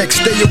 redneck,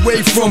 stay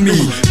away from me,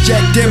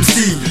 Jack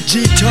Dempsey,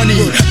 G Tunney,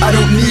 I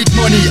don't need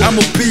money, I'm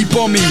a B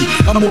bummy,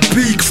 I'm a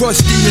B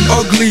crusty and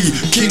ugly,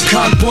 King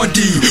Kong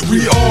Bundy,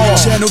 we are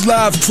Channel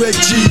Live, Craig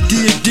G,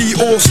 D&D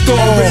All-Star,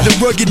 the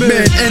Rugged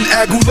Man and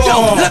Aguilar.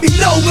 Yo, let me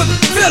know if you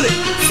feel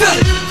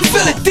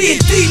it,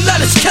 D&D,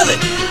 let us kill it,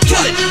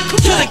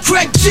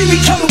 Craig G, we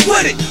coming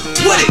with it,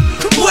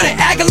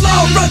 Aguilar,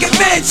 Rugged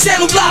Man,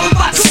 Channel Live,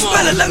 about to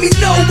spin it, let me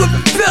know if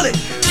you feel it,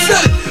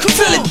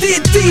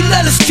 D&D,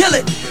 let us kill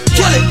it,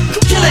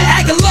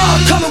 Aguilar,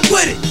 coming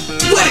with it,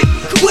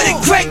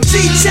 Craig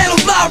G, Channel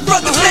Live,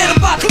 Rugged Man,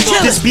 about to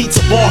kill it. This beat's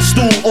a bar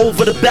stool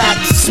over the back,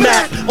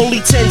 smack. Only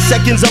 10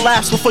 seconds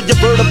elapsed before your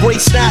vertebrae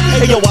snap.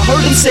 Hey yo, I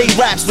heard them say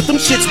raps, but them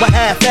shits were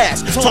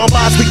half-assed.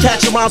 Tombas, we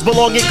catch your moms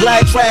belong in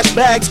glad trash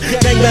bags.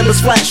 Gang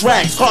members flash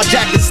rags,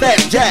 carjack and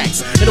stash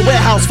jacks. In a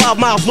warehouse 5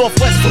 miles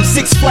northwest from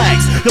Six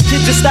Flags. Your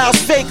kid, your style's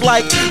fake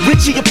like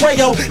Richie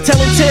Abreu,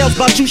 telling tales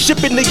about you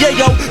shipping the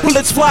yayo.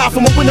 Bullets fly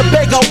from a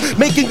Winnebago,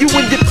 making you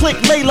and your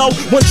clique lay low.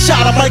 One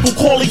shot of Michael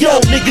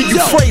Corleone, nigga,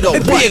 you Fredo.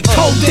 It be a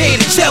cold day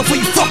in jail for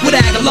you fuck with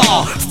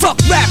Aguilar. Fuck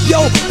rap,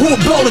 yo, who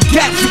will blow the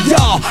gap for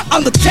y'all.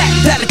 I'm the cat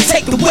that'll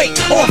take the weight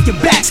off your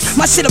backs.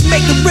 My shit'll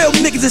make the real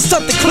niggas and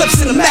stuff the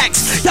clips in the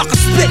max. Y'all can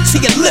spit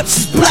till your lips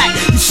is black.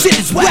 Your shit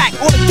is whack.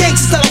 All the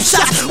gangsters that I'm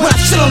shot when I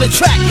shit on the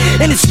track.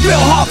 And it's real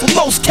hard for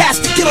most cats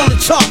to get on the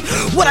chart.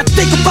 What I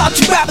think about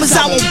you rappers,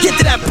 I won't get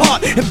to that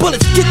part. And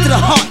bullets get to the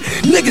heart.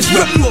 Niggas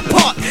rip you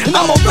apart.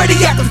 I'm already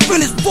at the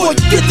finish before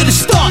you get to the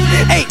start.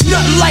 Ain't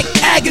nothing like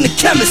Ag and the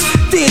chemist.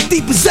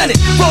 D&D presented.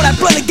 Roll that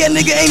blunt again,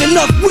 nigga, ain't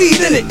enough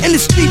weed in it. In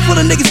the street full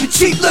of niggas with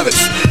cheap lyrics.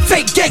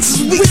 Fake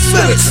gangsters with weak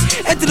spirits.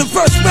 Enter the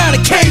first round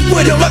and came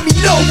with it. Let me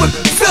know if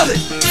you feel it.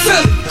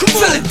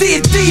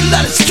 D&D,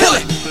 let us kill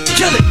it.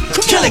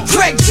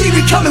 Craig G,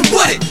 we coming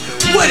with it.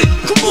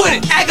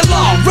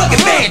 Aguilar,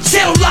 Rugged Man,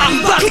 Channel Live, we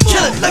about to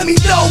kill it. Let me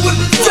know if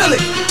you feel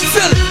it.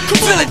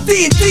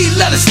 D&D,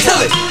 let us kill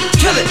it.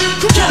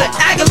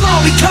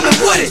 Aguilar, we coming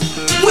with it.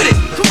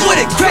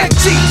 Craig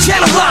G,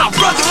 Channel Live,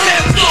 Rugged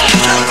Man,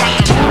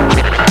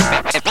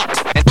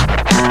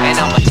 and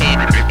I'ma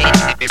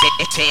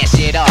tear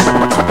shit up.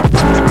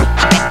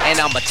 And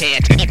I'ma tear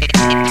shit up.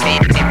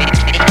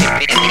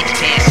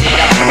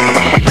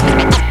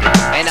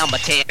 And I'ma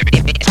tear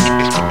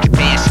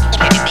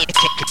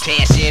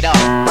shit up.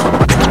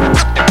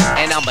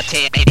 And I'ma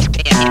tear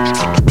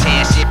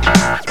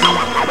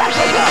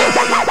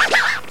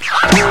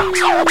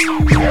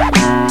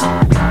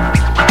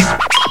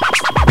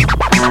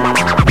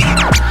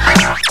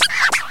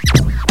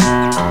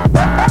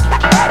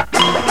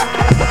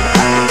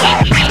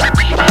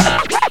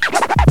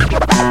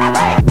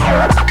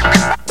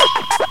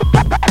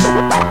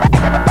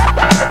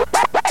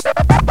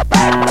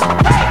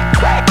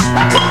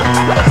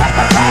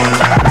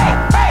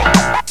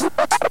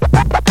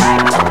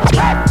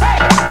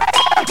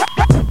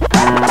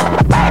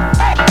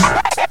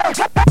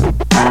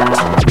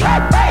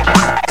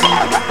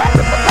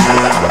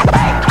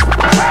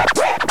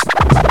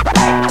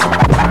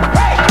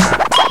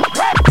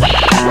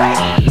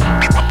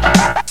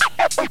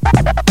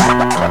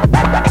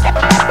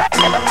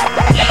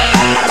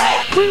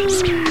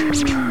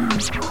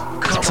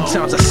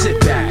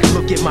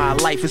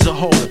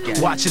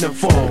watching them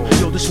fall.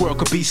 Yo, this world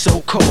could be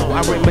so cold.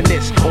 I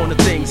reminisce on the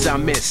things I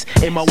miss.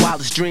 In my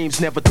wildest dreams,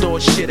 never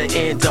thought shit'd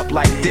end up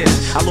like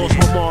this. I lost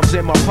my moms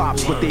and my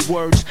pops, but they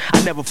words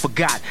I never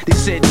forgot. They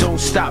said don't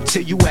stop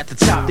till you at the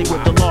top. They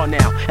ripped the law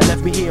now and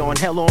left me here on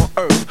hell on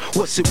earth.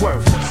 What's it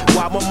worth?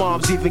 Why my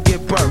moms even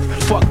give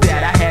birth? Fuck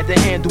that, I had to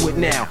handle it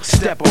now.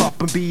 Step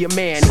up and be a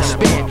man,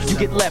 expand. You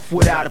get left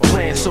without a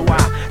plan, so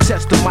I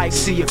test the mic,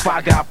 see if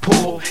I got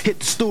pulled. Hit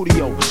the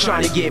studio,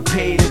 trying to get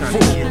paid in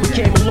full. We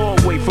came a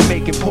long way from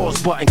making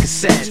pause button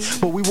cassettes,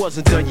 but we wasn't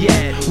wasn't done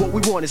yet. What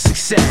we want is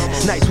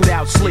success. Nights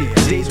without sleep,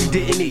 days we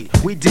didn't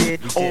eat. We did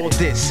all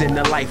this in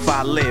the life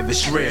I live.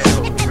 It's real.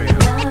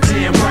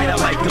 Damn right, I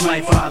like the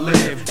life I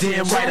live.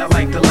 Damn right, I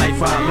like the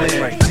life I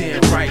live. Damn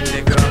right,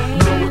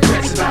 nigga. No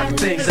regrets about the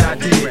things I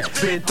did.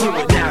 Been through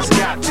it, now it's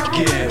got to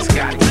give. It's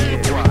got to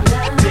give.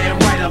 Damn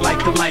right, I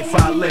like the life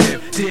I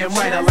live. Damn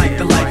right, I like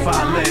the life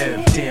I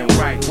live. Damn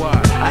right, what?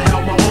 I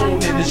held my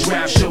own in this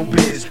rap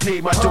showbiz.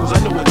 Paid my dues, I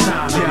know what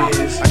time it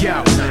is.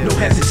 Yo, no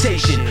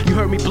hesitation. You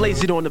heard me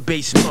blaze it on the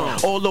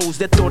basement. All those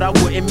that thought I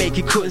wouldn't make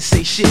it couldn't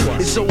say shit.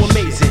 It's so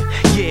amazing.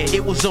 Yeah,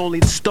 it was only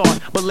the start,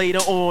 but later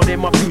on in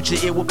my future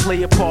it would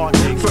play a part.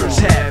 First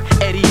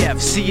half, Eddie F,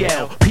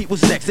 CL, Pete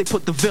was next. They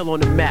put the Ville on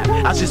the map.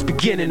 I was just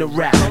beginning to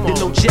rap. Didn't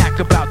know jack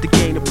about the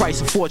game, the price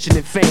of fortune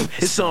and fame.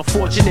 It's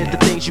unfortunate the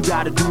things you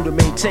gotta do to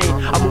maintain.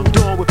 I moved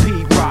on with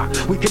Pete Rock.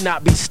 We could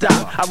not be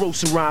stopped. I wrote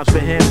some rhymes for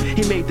him.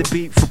 He made the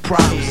beat for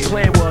profit.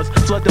 Plan was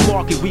flood the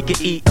market. We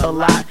could eat a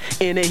lot.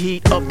 In the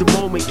heat of the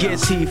moment,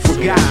 guess he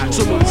forgot.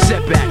 So many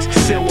setbacks,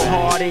 filled with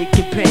heartache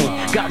and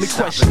pain. Got me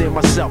questioning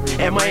myself.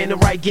 Am I in the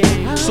right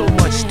game? So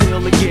much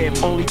still to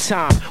give. Only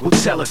time will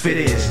tell if it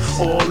is.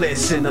 All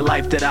this in the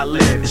life that I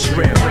live is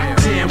real.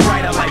 Damn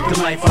right, I like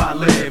the life I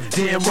live.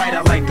 Damn right,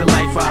 I like the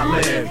life I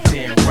live.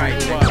 Damn right,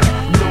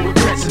 no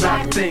regrets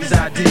about the things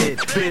I did.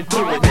 Been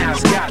through it, now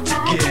it's got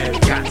to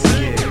give. Got to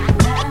give.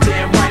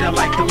 Damn right, I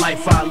like the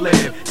life I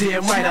live.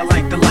 Damn right, I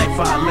like the life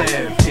I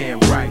live. Damn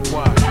right,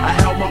 I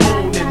held my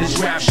own in this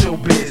rap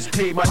showbiz.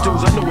 Paid my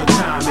dues, I know what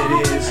time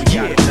it is.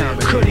 Yeah,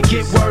 could it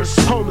get worse?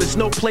 Homeless,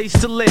 no place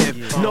to live,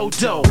 no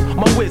dough.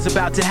 My whiz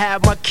about to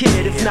have my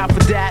kid. If not for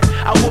that,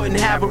 I wouldn't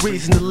have a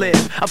reason to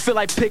live. I feel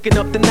like picking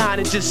up the 9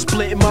 and just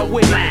splitting my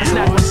wig. I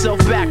snatch myself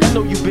back, I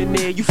know you've been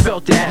there, you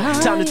felt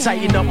that. Time to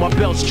tighten up my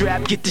belt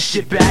strap, get the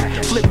shit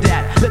back. Flip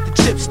that, let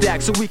the chips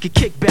stack so we can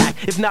kick back.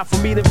 If not for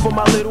me, then for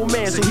my little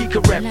man so he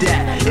can rep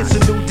that. It's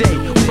a new day,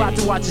 we're about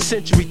to watch a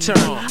century turn.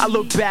 I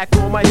look back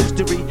on my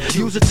history,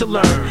 use it to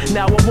learn.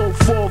 Now I won't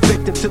fall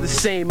victim to the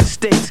same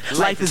mistakes.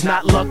 Life is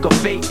not luck or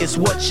fate, it's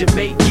what you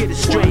make, get it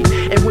straight.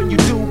 And when you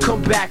do,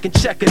 come back and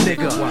check a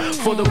nigga.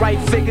 For the right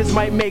figures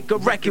might make a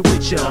record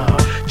with ya.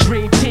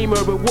 Dream team,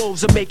 urban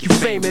wolves will make you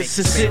famous.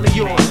 Sincerely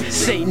yours,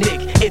 Saint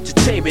Nick,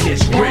 entertainment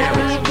is real.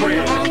 It's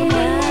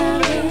real.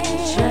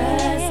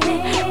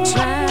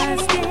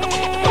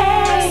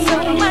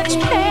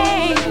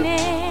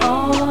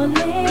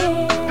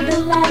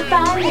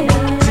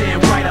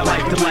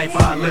 Life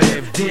I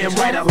live. Damn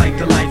right, I like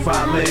the life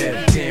I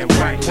live. Damn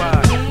right,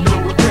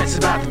 no regrets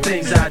about the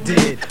things I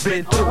did.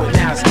 Been through it,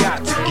 now it's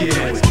got to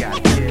give.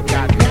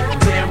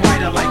 Damn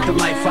right, I like the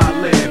life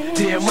I live.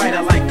 Damn right,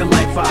 I like the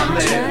life I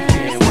live.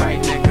 Damn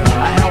right, nigga.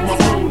 I held my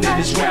own in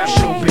this rap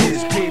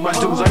showbiz. Paid my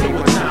dues, I know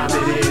what time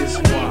it is.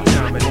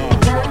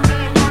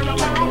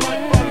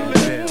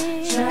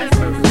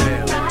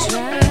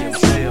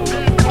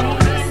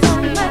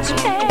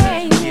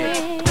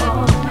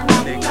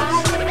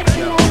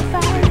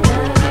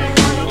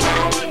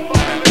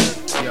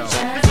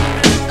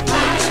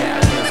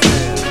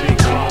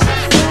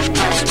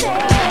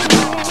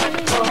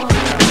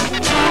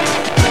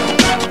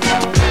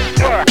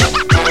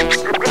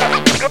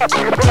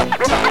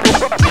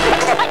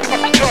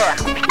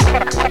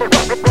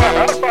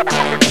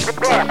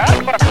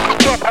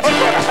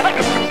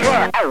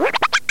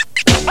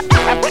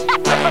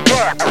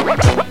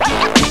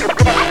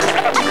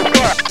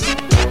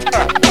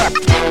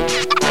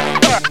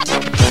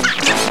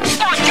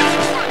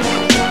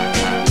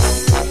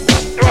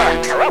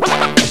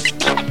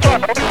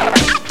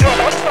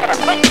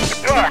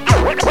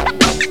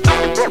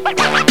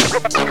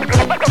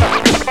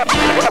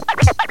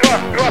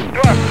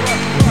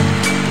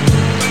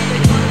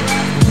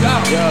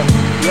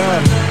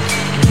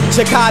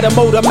 Chicago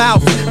motor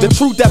mouth, the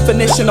true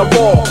definition of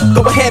raw.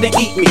 Go ahead and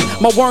eat me,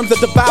 my worms will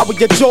devour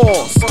your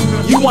jaws.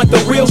 You want the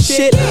real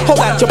shit? Hold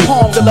out your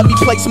palms and let me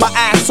place my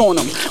ass on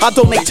them. I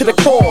donate to the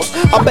cause.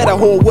 I bet a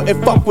whore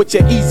wouldn't fuck with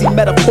your easy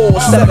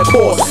metaphors. Set a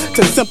course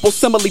to simple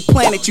simile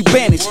planet you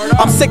banish.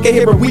 I'm sick of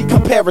hearing weak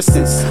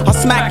comparisons. I'll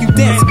smack you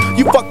dense.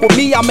 You fuck with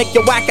me, I'll make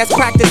your whack ass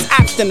practice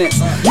abstinence.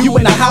 You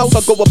in the house,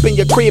 I'll go up in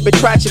your crib and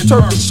trash your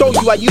turf to show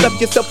you how you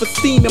left your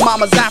self-esteem in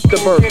mama's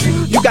afterbirth.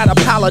 You got a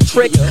pile of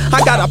tricks,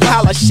 I got a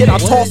pile of shit. I'll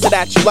toss it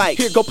at you like,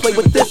 here, go play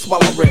with this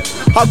while I rip.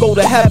 I'll go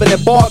to heaven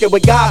and bargain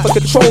with God for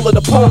control of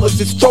the polars.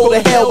 Just stroll to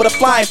hell with a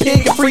flying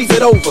pig and freeze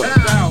it over.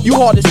 You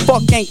hard as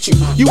fuck, ain't you?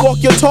 You walk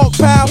your talk,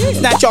 pal?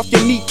 Snatch off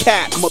your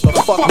kneecaps,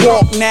 motherfucker.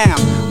 Walk now.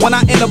 When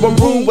I enter a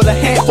room with a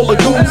handful of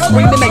goons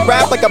screaming, they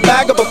rap like a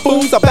bag of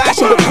buffoons. I bash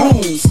them with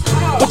brooms.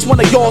 Which one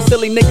of y'all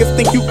silly niggas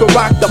think you could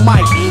rock the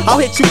mic? I'll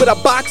hit you with a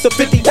box of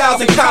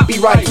 50,000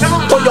 copyrights.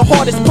 Throw your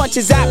hardest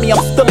punches at me,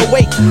 I'm still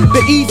awake.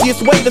 The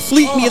easiest way to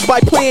sleep me is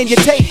by playing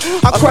your tape.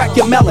 I'll crack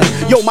your melon.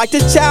 Yo, might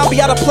this child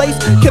be out of place?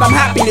 Kid, I'm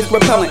happiness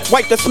repellent.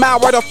 Wipe the smile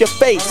right off your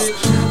face.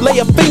 Lay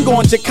a finger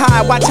on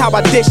Jakai, watch how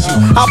I dish you.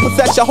 I'll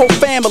possess your your whole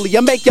family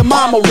and make your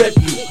mama rip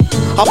you.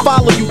 I'll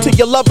follow you to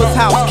your lover's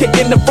house, kick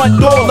in the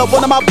front door. Let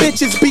one of my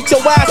bitches beat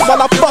your ass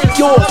while I fuck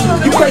yours.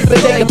 You crazy the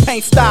day the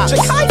paint stops.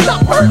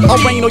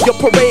 I'll rain on your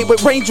parade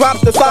with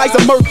raindrops the size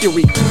of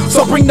Mercury.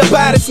 So bring the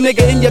baddest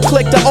nigga in your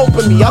clique to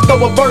open me. I'll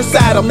throw a verse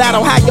at him,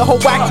 that'll have your whole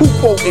whack hoop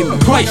quoting me.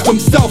 Christ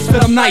himself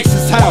said I'm nice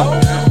as hell.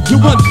 You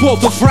once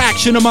fourth a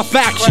fraction of my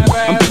faction.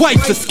 I'm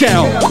twice the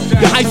scale.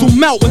 Your eyes will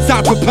melt once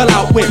I propel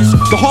out wits.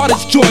 The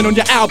hardest joint on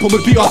your album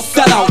would be our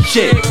sellout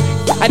shit.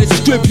 I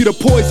distribute a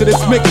poisonous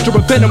mixture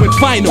of venom and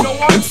final.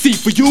 MC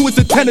for you is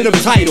a tentative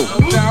title.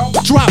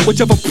 Drop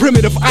whichever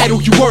primitive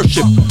idol you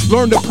worship.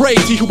 Learn to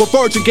praise he who a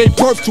virgin gave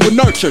birth to and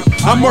nurtured.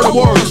 I murder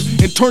words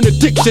and turn the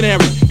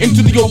dictionary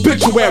into the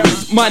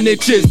obituaries. My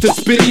niche is to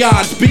spit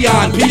eons,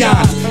 beyond,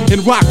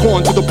 and rock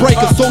on to the break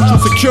of social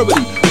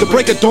security. The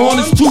break of dawn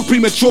is too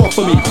premature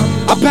for me.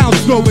 I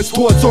bounce nowhere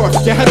towards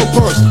earth, your head will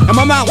burst, and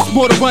my mouth's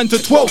more to run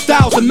to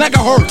 12,000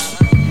 megahertz.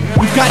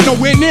 You got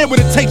nowhere near what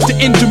it takes to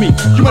injure me.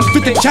 You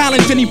unfit to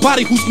challenge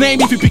anybody whose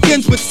name even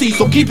begins with C,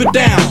 so keep it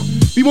down.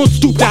 We won't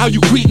stoop to how you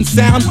greet and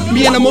sound.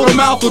 Me and a motor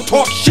mouth will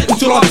talk shit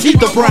until our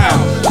teeth are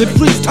brown. Then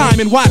freeze time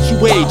and watch you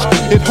age.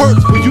 It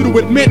hurts for you to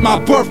admit my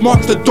birth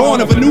marks the dawn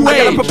of a new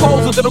age. I got a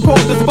proposal that'll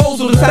cause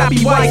disposal to stop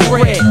you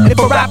widespread. And if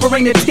a rapper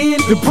ain't a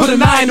 10, then put a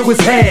 9 to his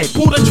head.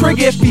 Pull the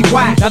trigger if he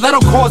whack. Now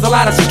that'll cause a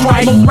lot of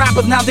strife. Most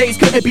rappers nowadays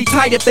couldn't be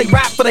tight if they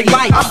rap for their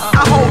life.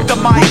 I hold the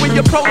mic. When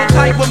your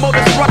prototype with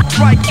motor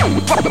strike.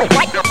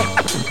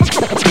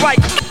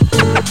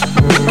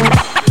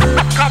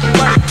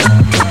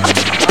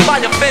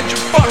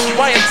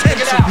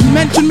 You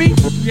mention me?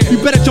 You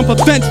better jump a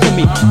fence for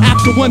me.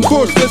 After one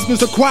verse,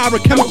 listeners acquire a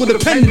chemical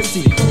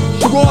dependency.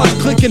 The raws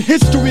click in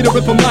history to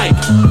rip a mic.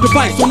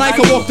 Device on I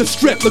go off the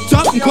strip, looked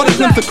up and caught a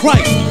glimpse of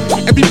Christ.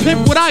 Every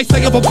pimp would I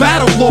say of a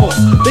battle loss.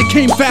 They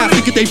came fast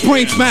to get their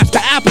brain smashed to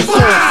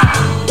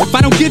applesauce. If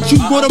I don't get you,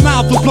 word of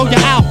mouth will blow you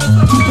out. 2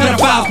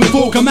 pedophiles with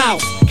vulgar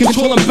mouths,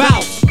 controlling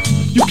bouts.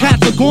 You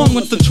cats are gone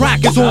once the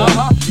track is on.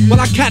 When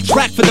I catch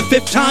rack for the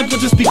 5th time, you'll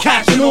just be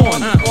catching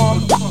on.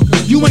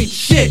 You ain't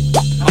shit.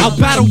 I'll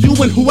battle you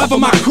and whoever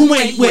my crew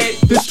ain't with.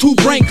 There's 2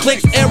 brain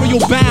clicks, aerial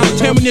bound,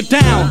 tearing you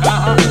down.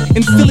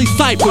 In silly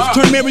ciphers,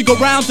 turn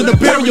merry-go-rounds into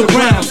burial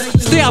grounds.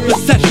 Stay out the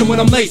session when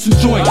I'm lacing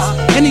joints.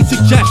 Any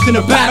suggestion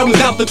of battle is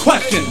out the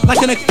question,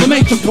 like an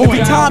exclamation point.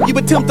 Every time you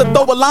attempt to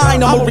throw a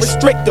line, I'ma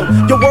restrict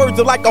them. Your words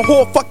are like a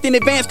whore fucked in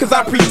advance, cause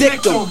I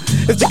predict them.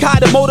 Is the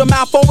kind of motor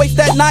mouth always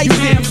that nice?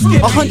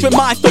 100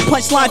 minds still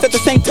punch lines at the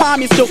same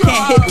time, you still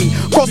can't hit me.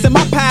 Crossing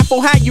my path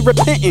will have you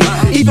repenting.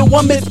 Even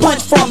one missed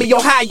punch from me,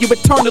 you'll have you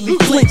eternally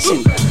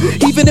flinching.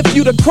 Even if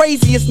you the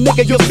craziest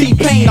nigga, you'll see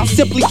pain. I'll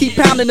simply keep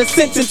pounding the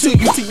sense into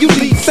you till you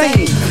leave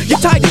sane. Your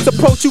tightest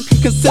approach you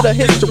can consider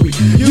history.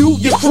 You,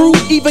 your crew,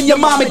 even your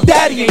mom and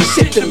daddy ain't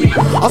shit to me.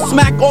 I'll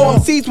smack all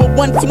MCs with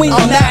one swing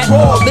on that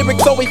raw.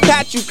 Lyrics always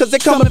catch you cause they're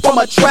coming from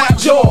a trap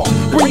jaw.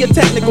 Bring your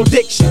technical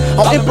diction,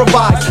 I'll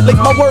improvise. Lace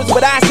my words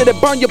with acid and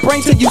burn your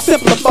brain till you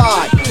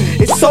simplify.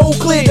 It's so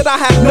clear that I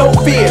have no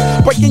fear.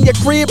 Breaking your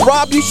crib,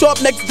 rob you, show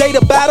up next day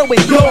to battle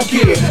with your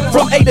gear.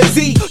 From A to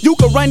Z, you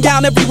can run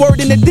down every word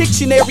in the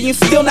dictionary and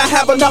still not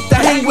have enough to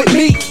hang with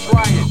me.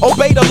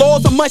 Obey the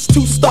laws, I'm much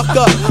too stuck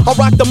up. I'll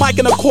rock the mic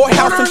in the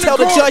courthouse and tell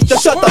the judge to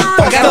shut the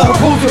fuck up. I got a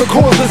proposal to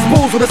cause this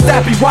fools with a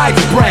sappy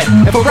widespread.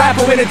 If a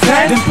rapper in a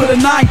 10, then put a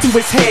 9 to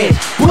his head.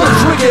 Pull a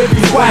trigger if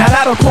he's whack.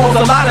 That'll cause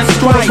a lot of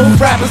strife.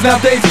 Most rappers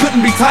nowadays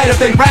couldn't be tight if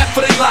they rap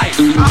for their life.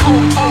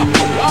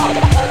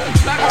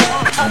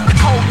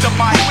 Hold the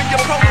mic when your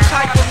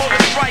prototype with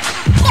motor strike.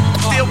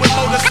 Deal with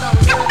motors,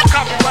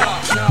 copyright.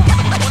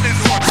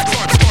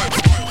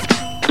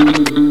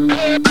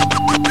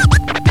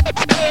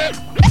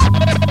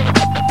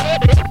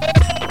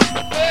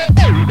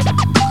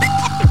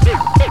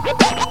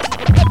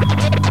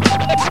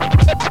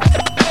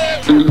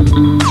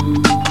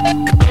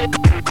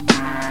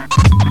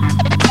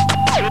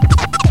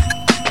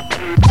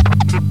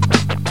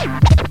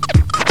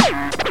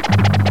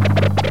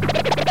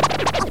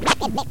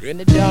 In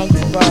the jungle,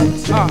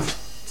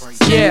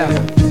 yeah,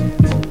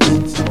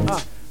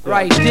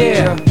 right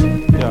there,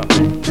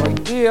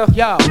 right there,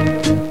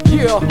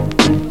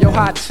 yo,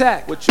 high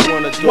tech. What you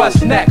wanna do?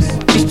 What's next?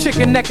 These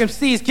chicken neck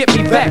MCs get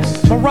me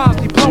vexed. My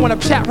rhymes be blowing up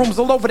chat rooms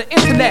all over the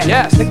internet.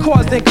 Yes. They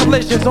causing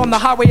collisions on the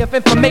highway of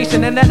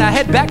information, and then I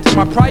head back to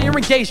my prior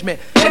engagement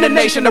in the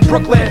nation of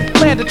Brooklyn,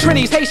 land of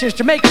Trinis, Haitians,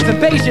 Jamaicans,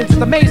 invasions.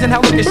 It's amazing how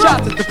looking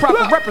shots is the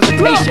proper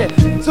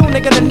representation. Soon they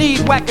gonna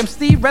need whack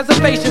MC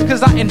reservations,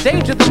 cause I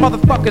endangered the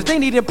motherfuckers. They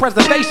needed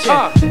preservation.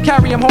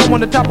 Carry them home on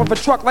the top of a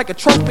truck like a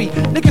trophy.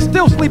 Niggas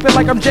still sleeping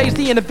like I'm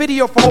Jay-Z in a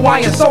video for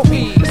Hawaiian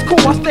Sophie. It's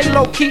cool, I stay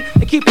low key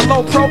and keep it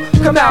low pro.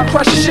 Come out,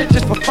 crush your shit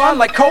just for fun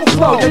like cold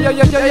flow. Yo,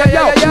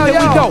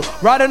 here we go.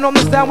 Riding on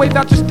the sound wave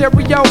out your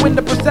stereo in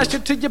the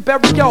procession to your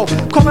burial.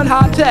 Calling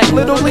high tech,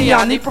 little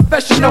Leon, need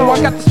professional.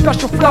 I got the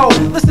special flow.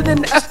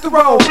 Listening to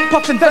Estero,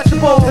 puffing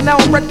vegetables, and now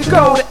I'm ready to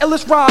go. The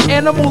illest rhyme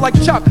animal like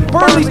Chuck.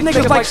 Burn these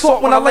niggas like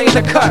salt when I lay in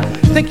the cut.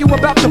 Think you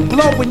about to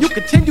blow when you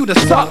continue to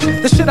suck.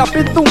 The shit I've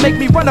been through make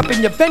me run up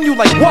in your venue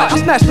like what?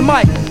 I smash the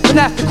mic and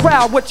ask the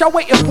crowd what y'all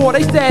waiting for.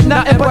 They said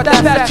nothing but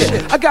that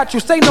shit. I got you,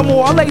 say no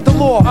more, I laid the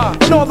law.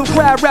 And all the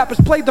crowd rappers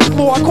played the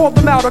floor. I called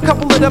them out, a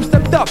couple of them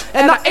stepped up,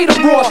 and I ate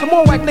them raw. Some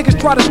more whack niggas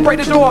try to spray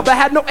the door, but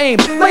had no aim.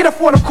 Later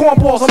for them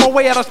cornballs, on my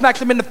way out I smacked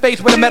them in the face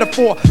with a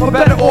metaphor. For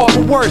better or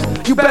for worse,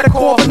 you better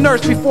call the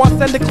nurse before I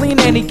send a clean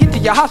Annie. Get to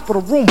your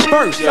hospital room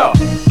first. Yo,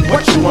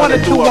 what you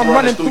wanna do? I'm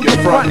running through your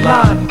front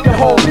line. Your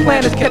whole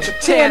plan is catch a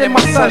tan in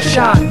my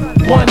sunshine.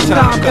 One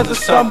time, cause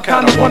it's some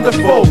kind of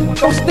wonderful.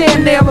 Don't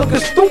stand there looking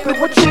stupid.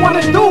 What you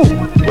wanna do?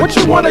 What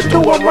you wanna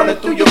do? I'm running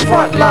through your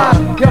front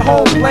line. Your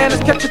whole plan is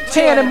catch a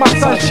tan in my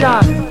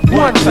sunshine.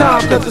 One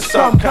time, cause it's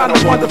some kind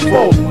of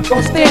wonderful.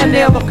 Don't stand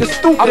there looking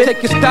stupid. I'll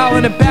take your style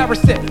and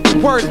embarrass it.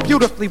 Words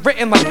beautifully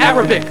written like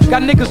Arabic.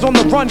 Got niggas on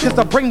the run cause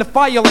I bring the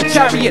fire like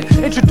Chariot.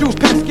 Introduce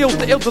pen skills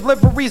to ill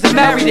deliveries and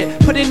married it.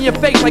 Put in your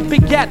face like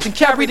big gats and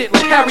carried it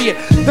like Harriet.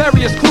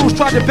 Various crews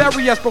tried to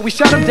bury us, but we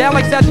shot them down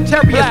like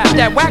Sagittarius. With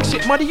that whack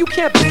shit money, you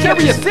can't be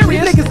serious.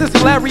 Niggas is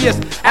hilarious.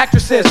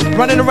 Actresses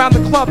running around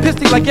the club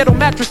pissy like ghetto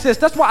mattresses.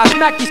 That's why I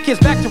smack these kids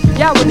back to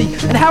reality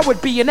and how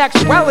it be in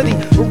actuality.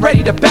 We're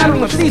ready to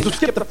battle MCs who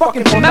skip the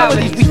fucking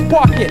formalities. We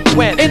spark it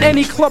when in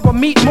any club or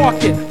meat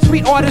market.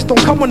 Street artists don't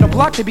come on the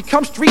block, they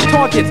become street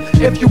targets.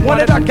 If you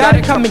want it, I got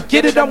it, come and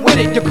get it, I'm with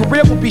it. Your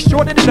career will be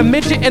shorter than a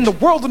midget and the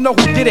world will know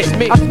who did it.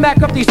 I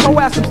smack up these whole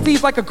ass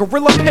MCs like a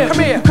gorilla pimp.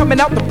 Come here, you coming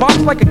out the box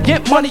like a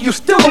gimp, money you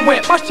still a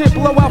wimp. My shit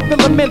blow out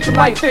filaments and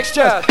light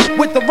fixtures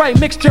with the right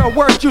mixture of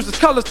words, uses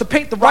colors to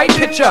paint the right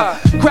picture.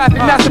 Graphic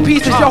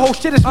masterpieces, your whole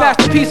shit is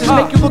masterpieces.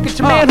 Make you look at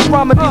your man who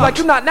rhyme and be like,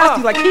 you not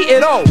nasty like he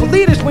is.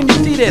 Believe this when you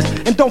see this,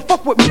 and don't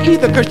fuck with me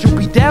either, cause you'll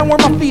be down where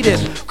my feet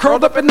is,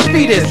 curled up in the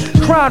fetus,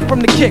 crying from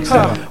the kicks.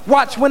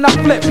 Watch when I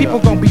flip, people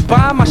gon' be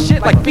buying my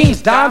shit like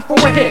beans dying for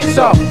a hit.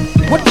 So,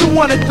 what you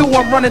wanna do?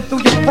 I'm running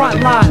through your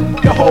front line.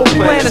 Your whole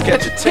plan is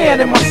catch a tan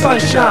in my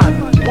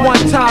sunshine. One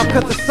time,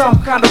 cause it's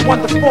some kind of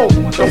wonderful.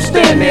 Don't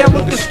stand there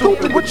looking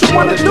stupid. What you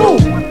wanna do?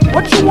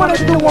 What you wanna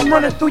do? I'm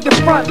running through your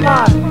front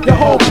line. Your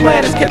whole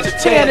plan is catch a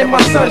tan in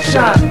my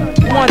sunshine.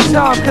 One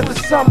time, cause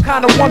it's some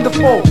kind of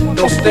wonderful.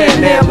 Don't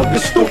stand there looking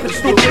stupid.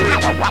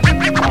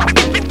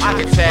 I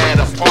can tear it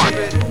apart.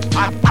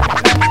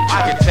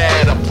 I can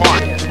tear it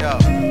apart.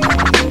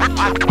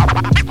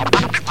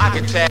 I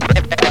can tear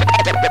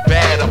it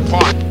bad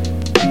apart.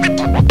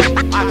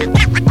 I can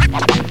tear it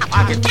apart.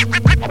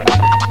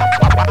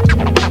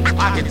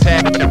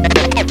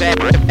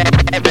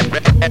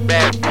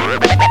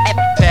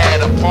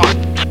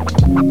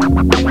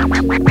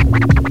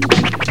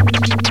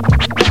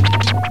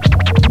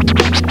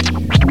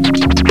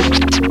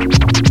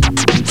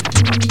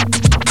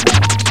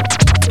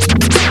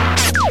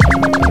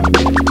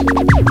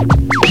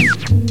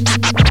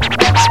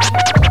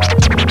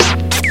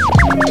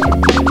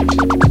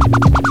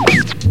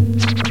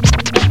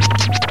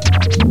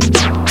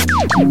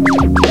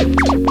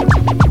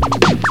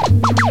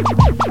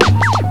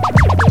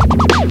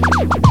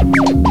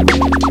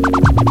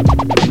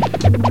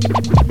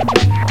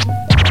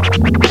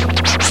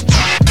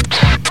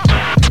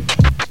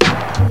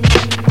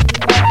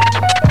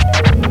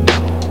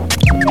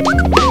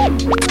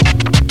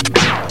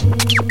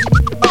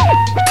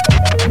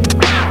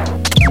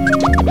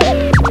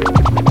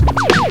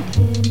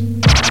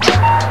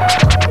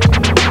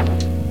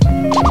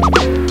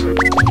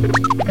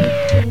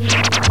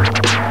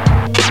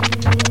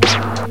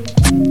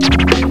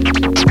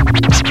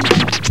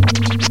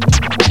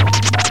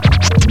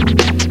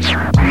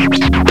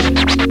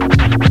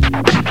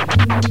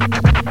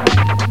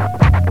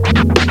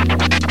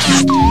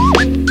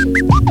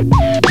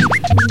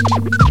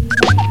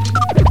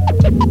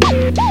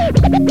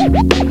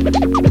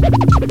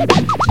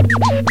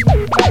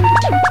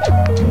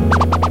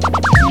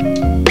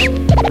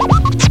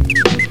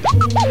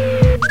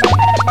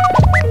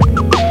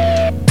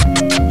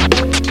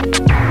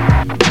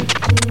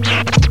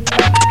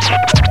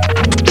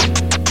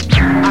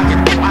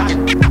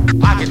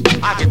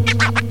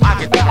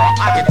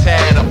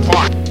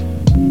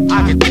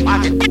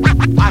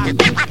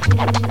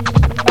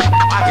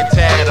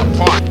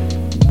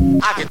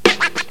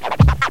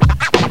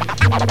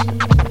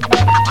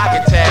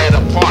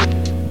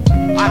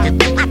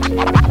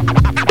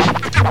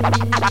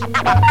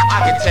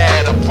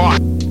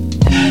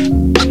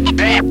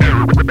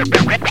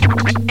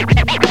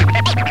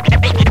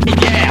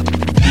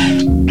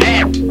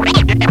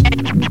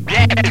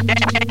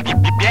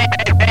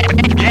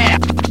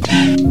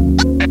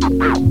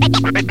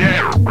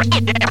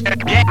 Yeah.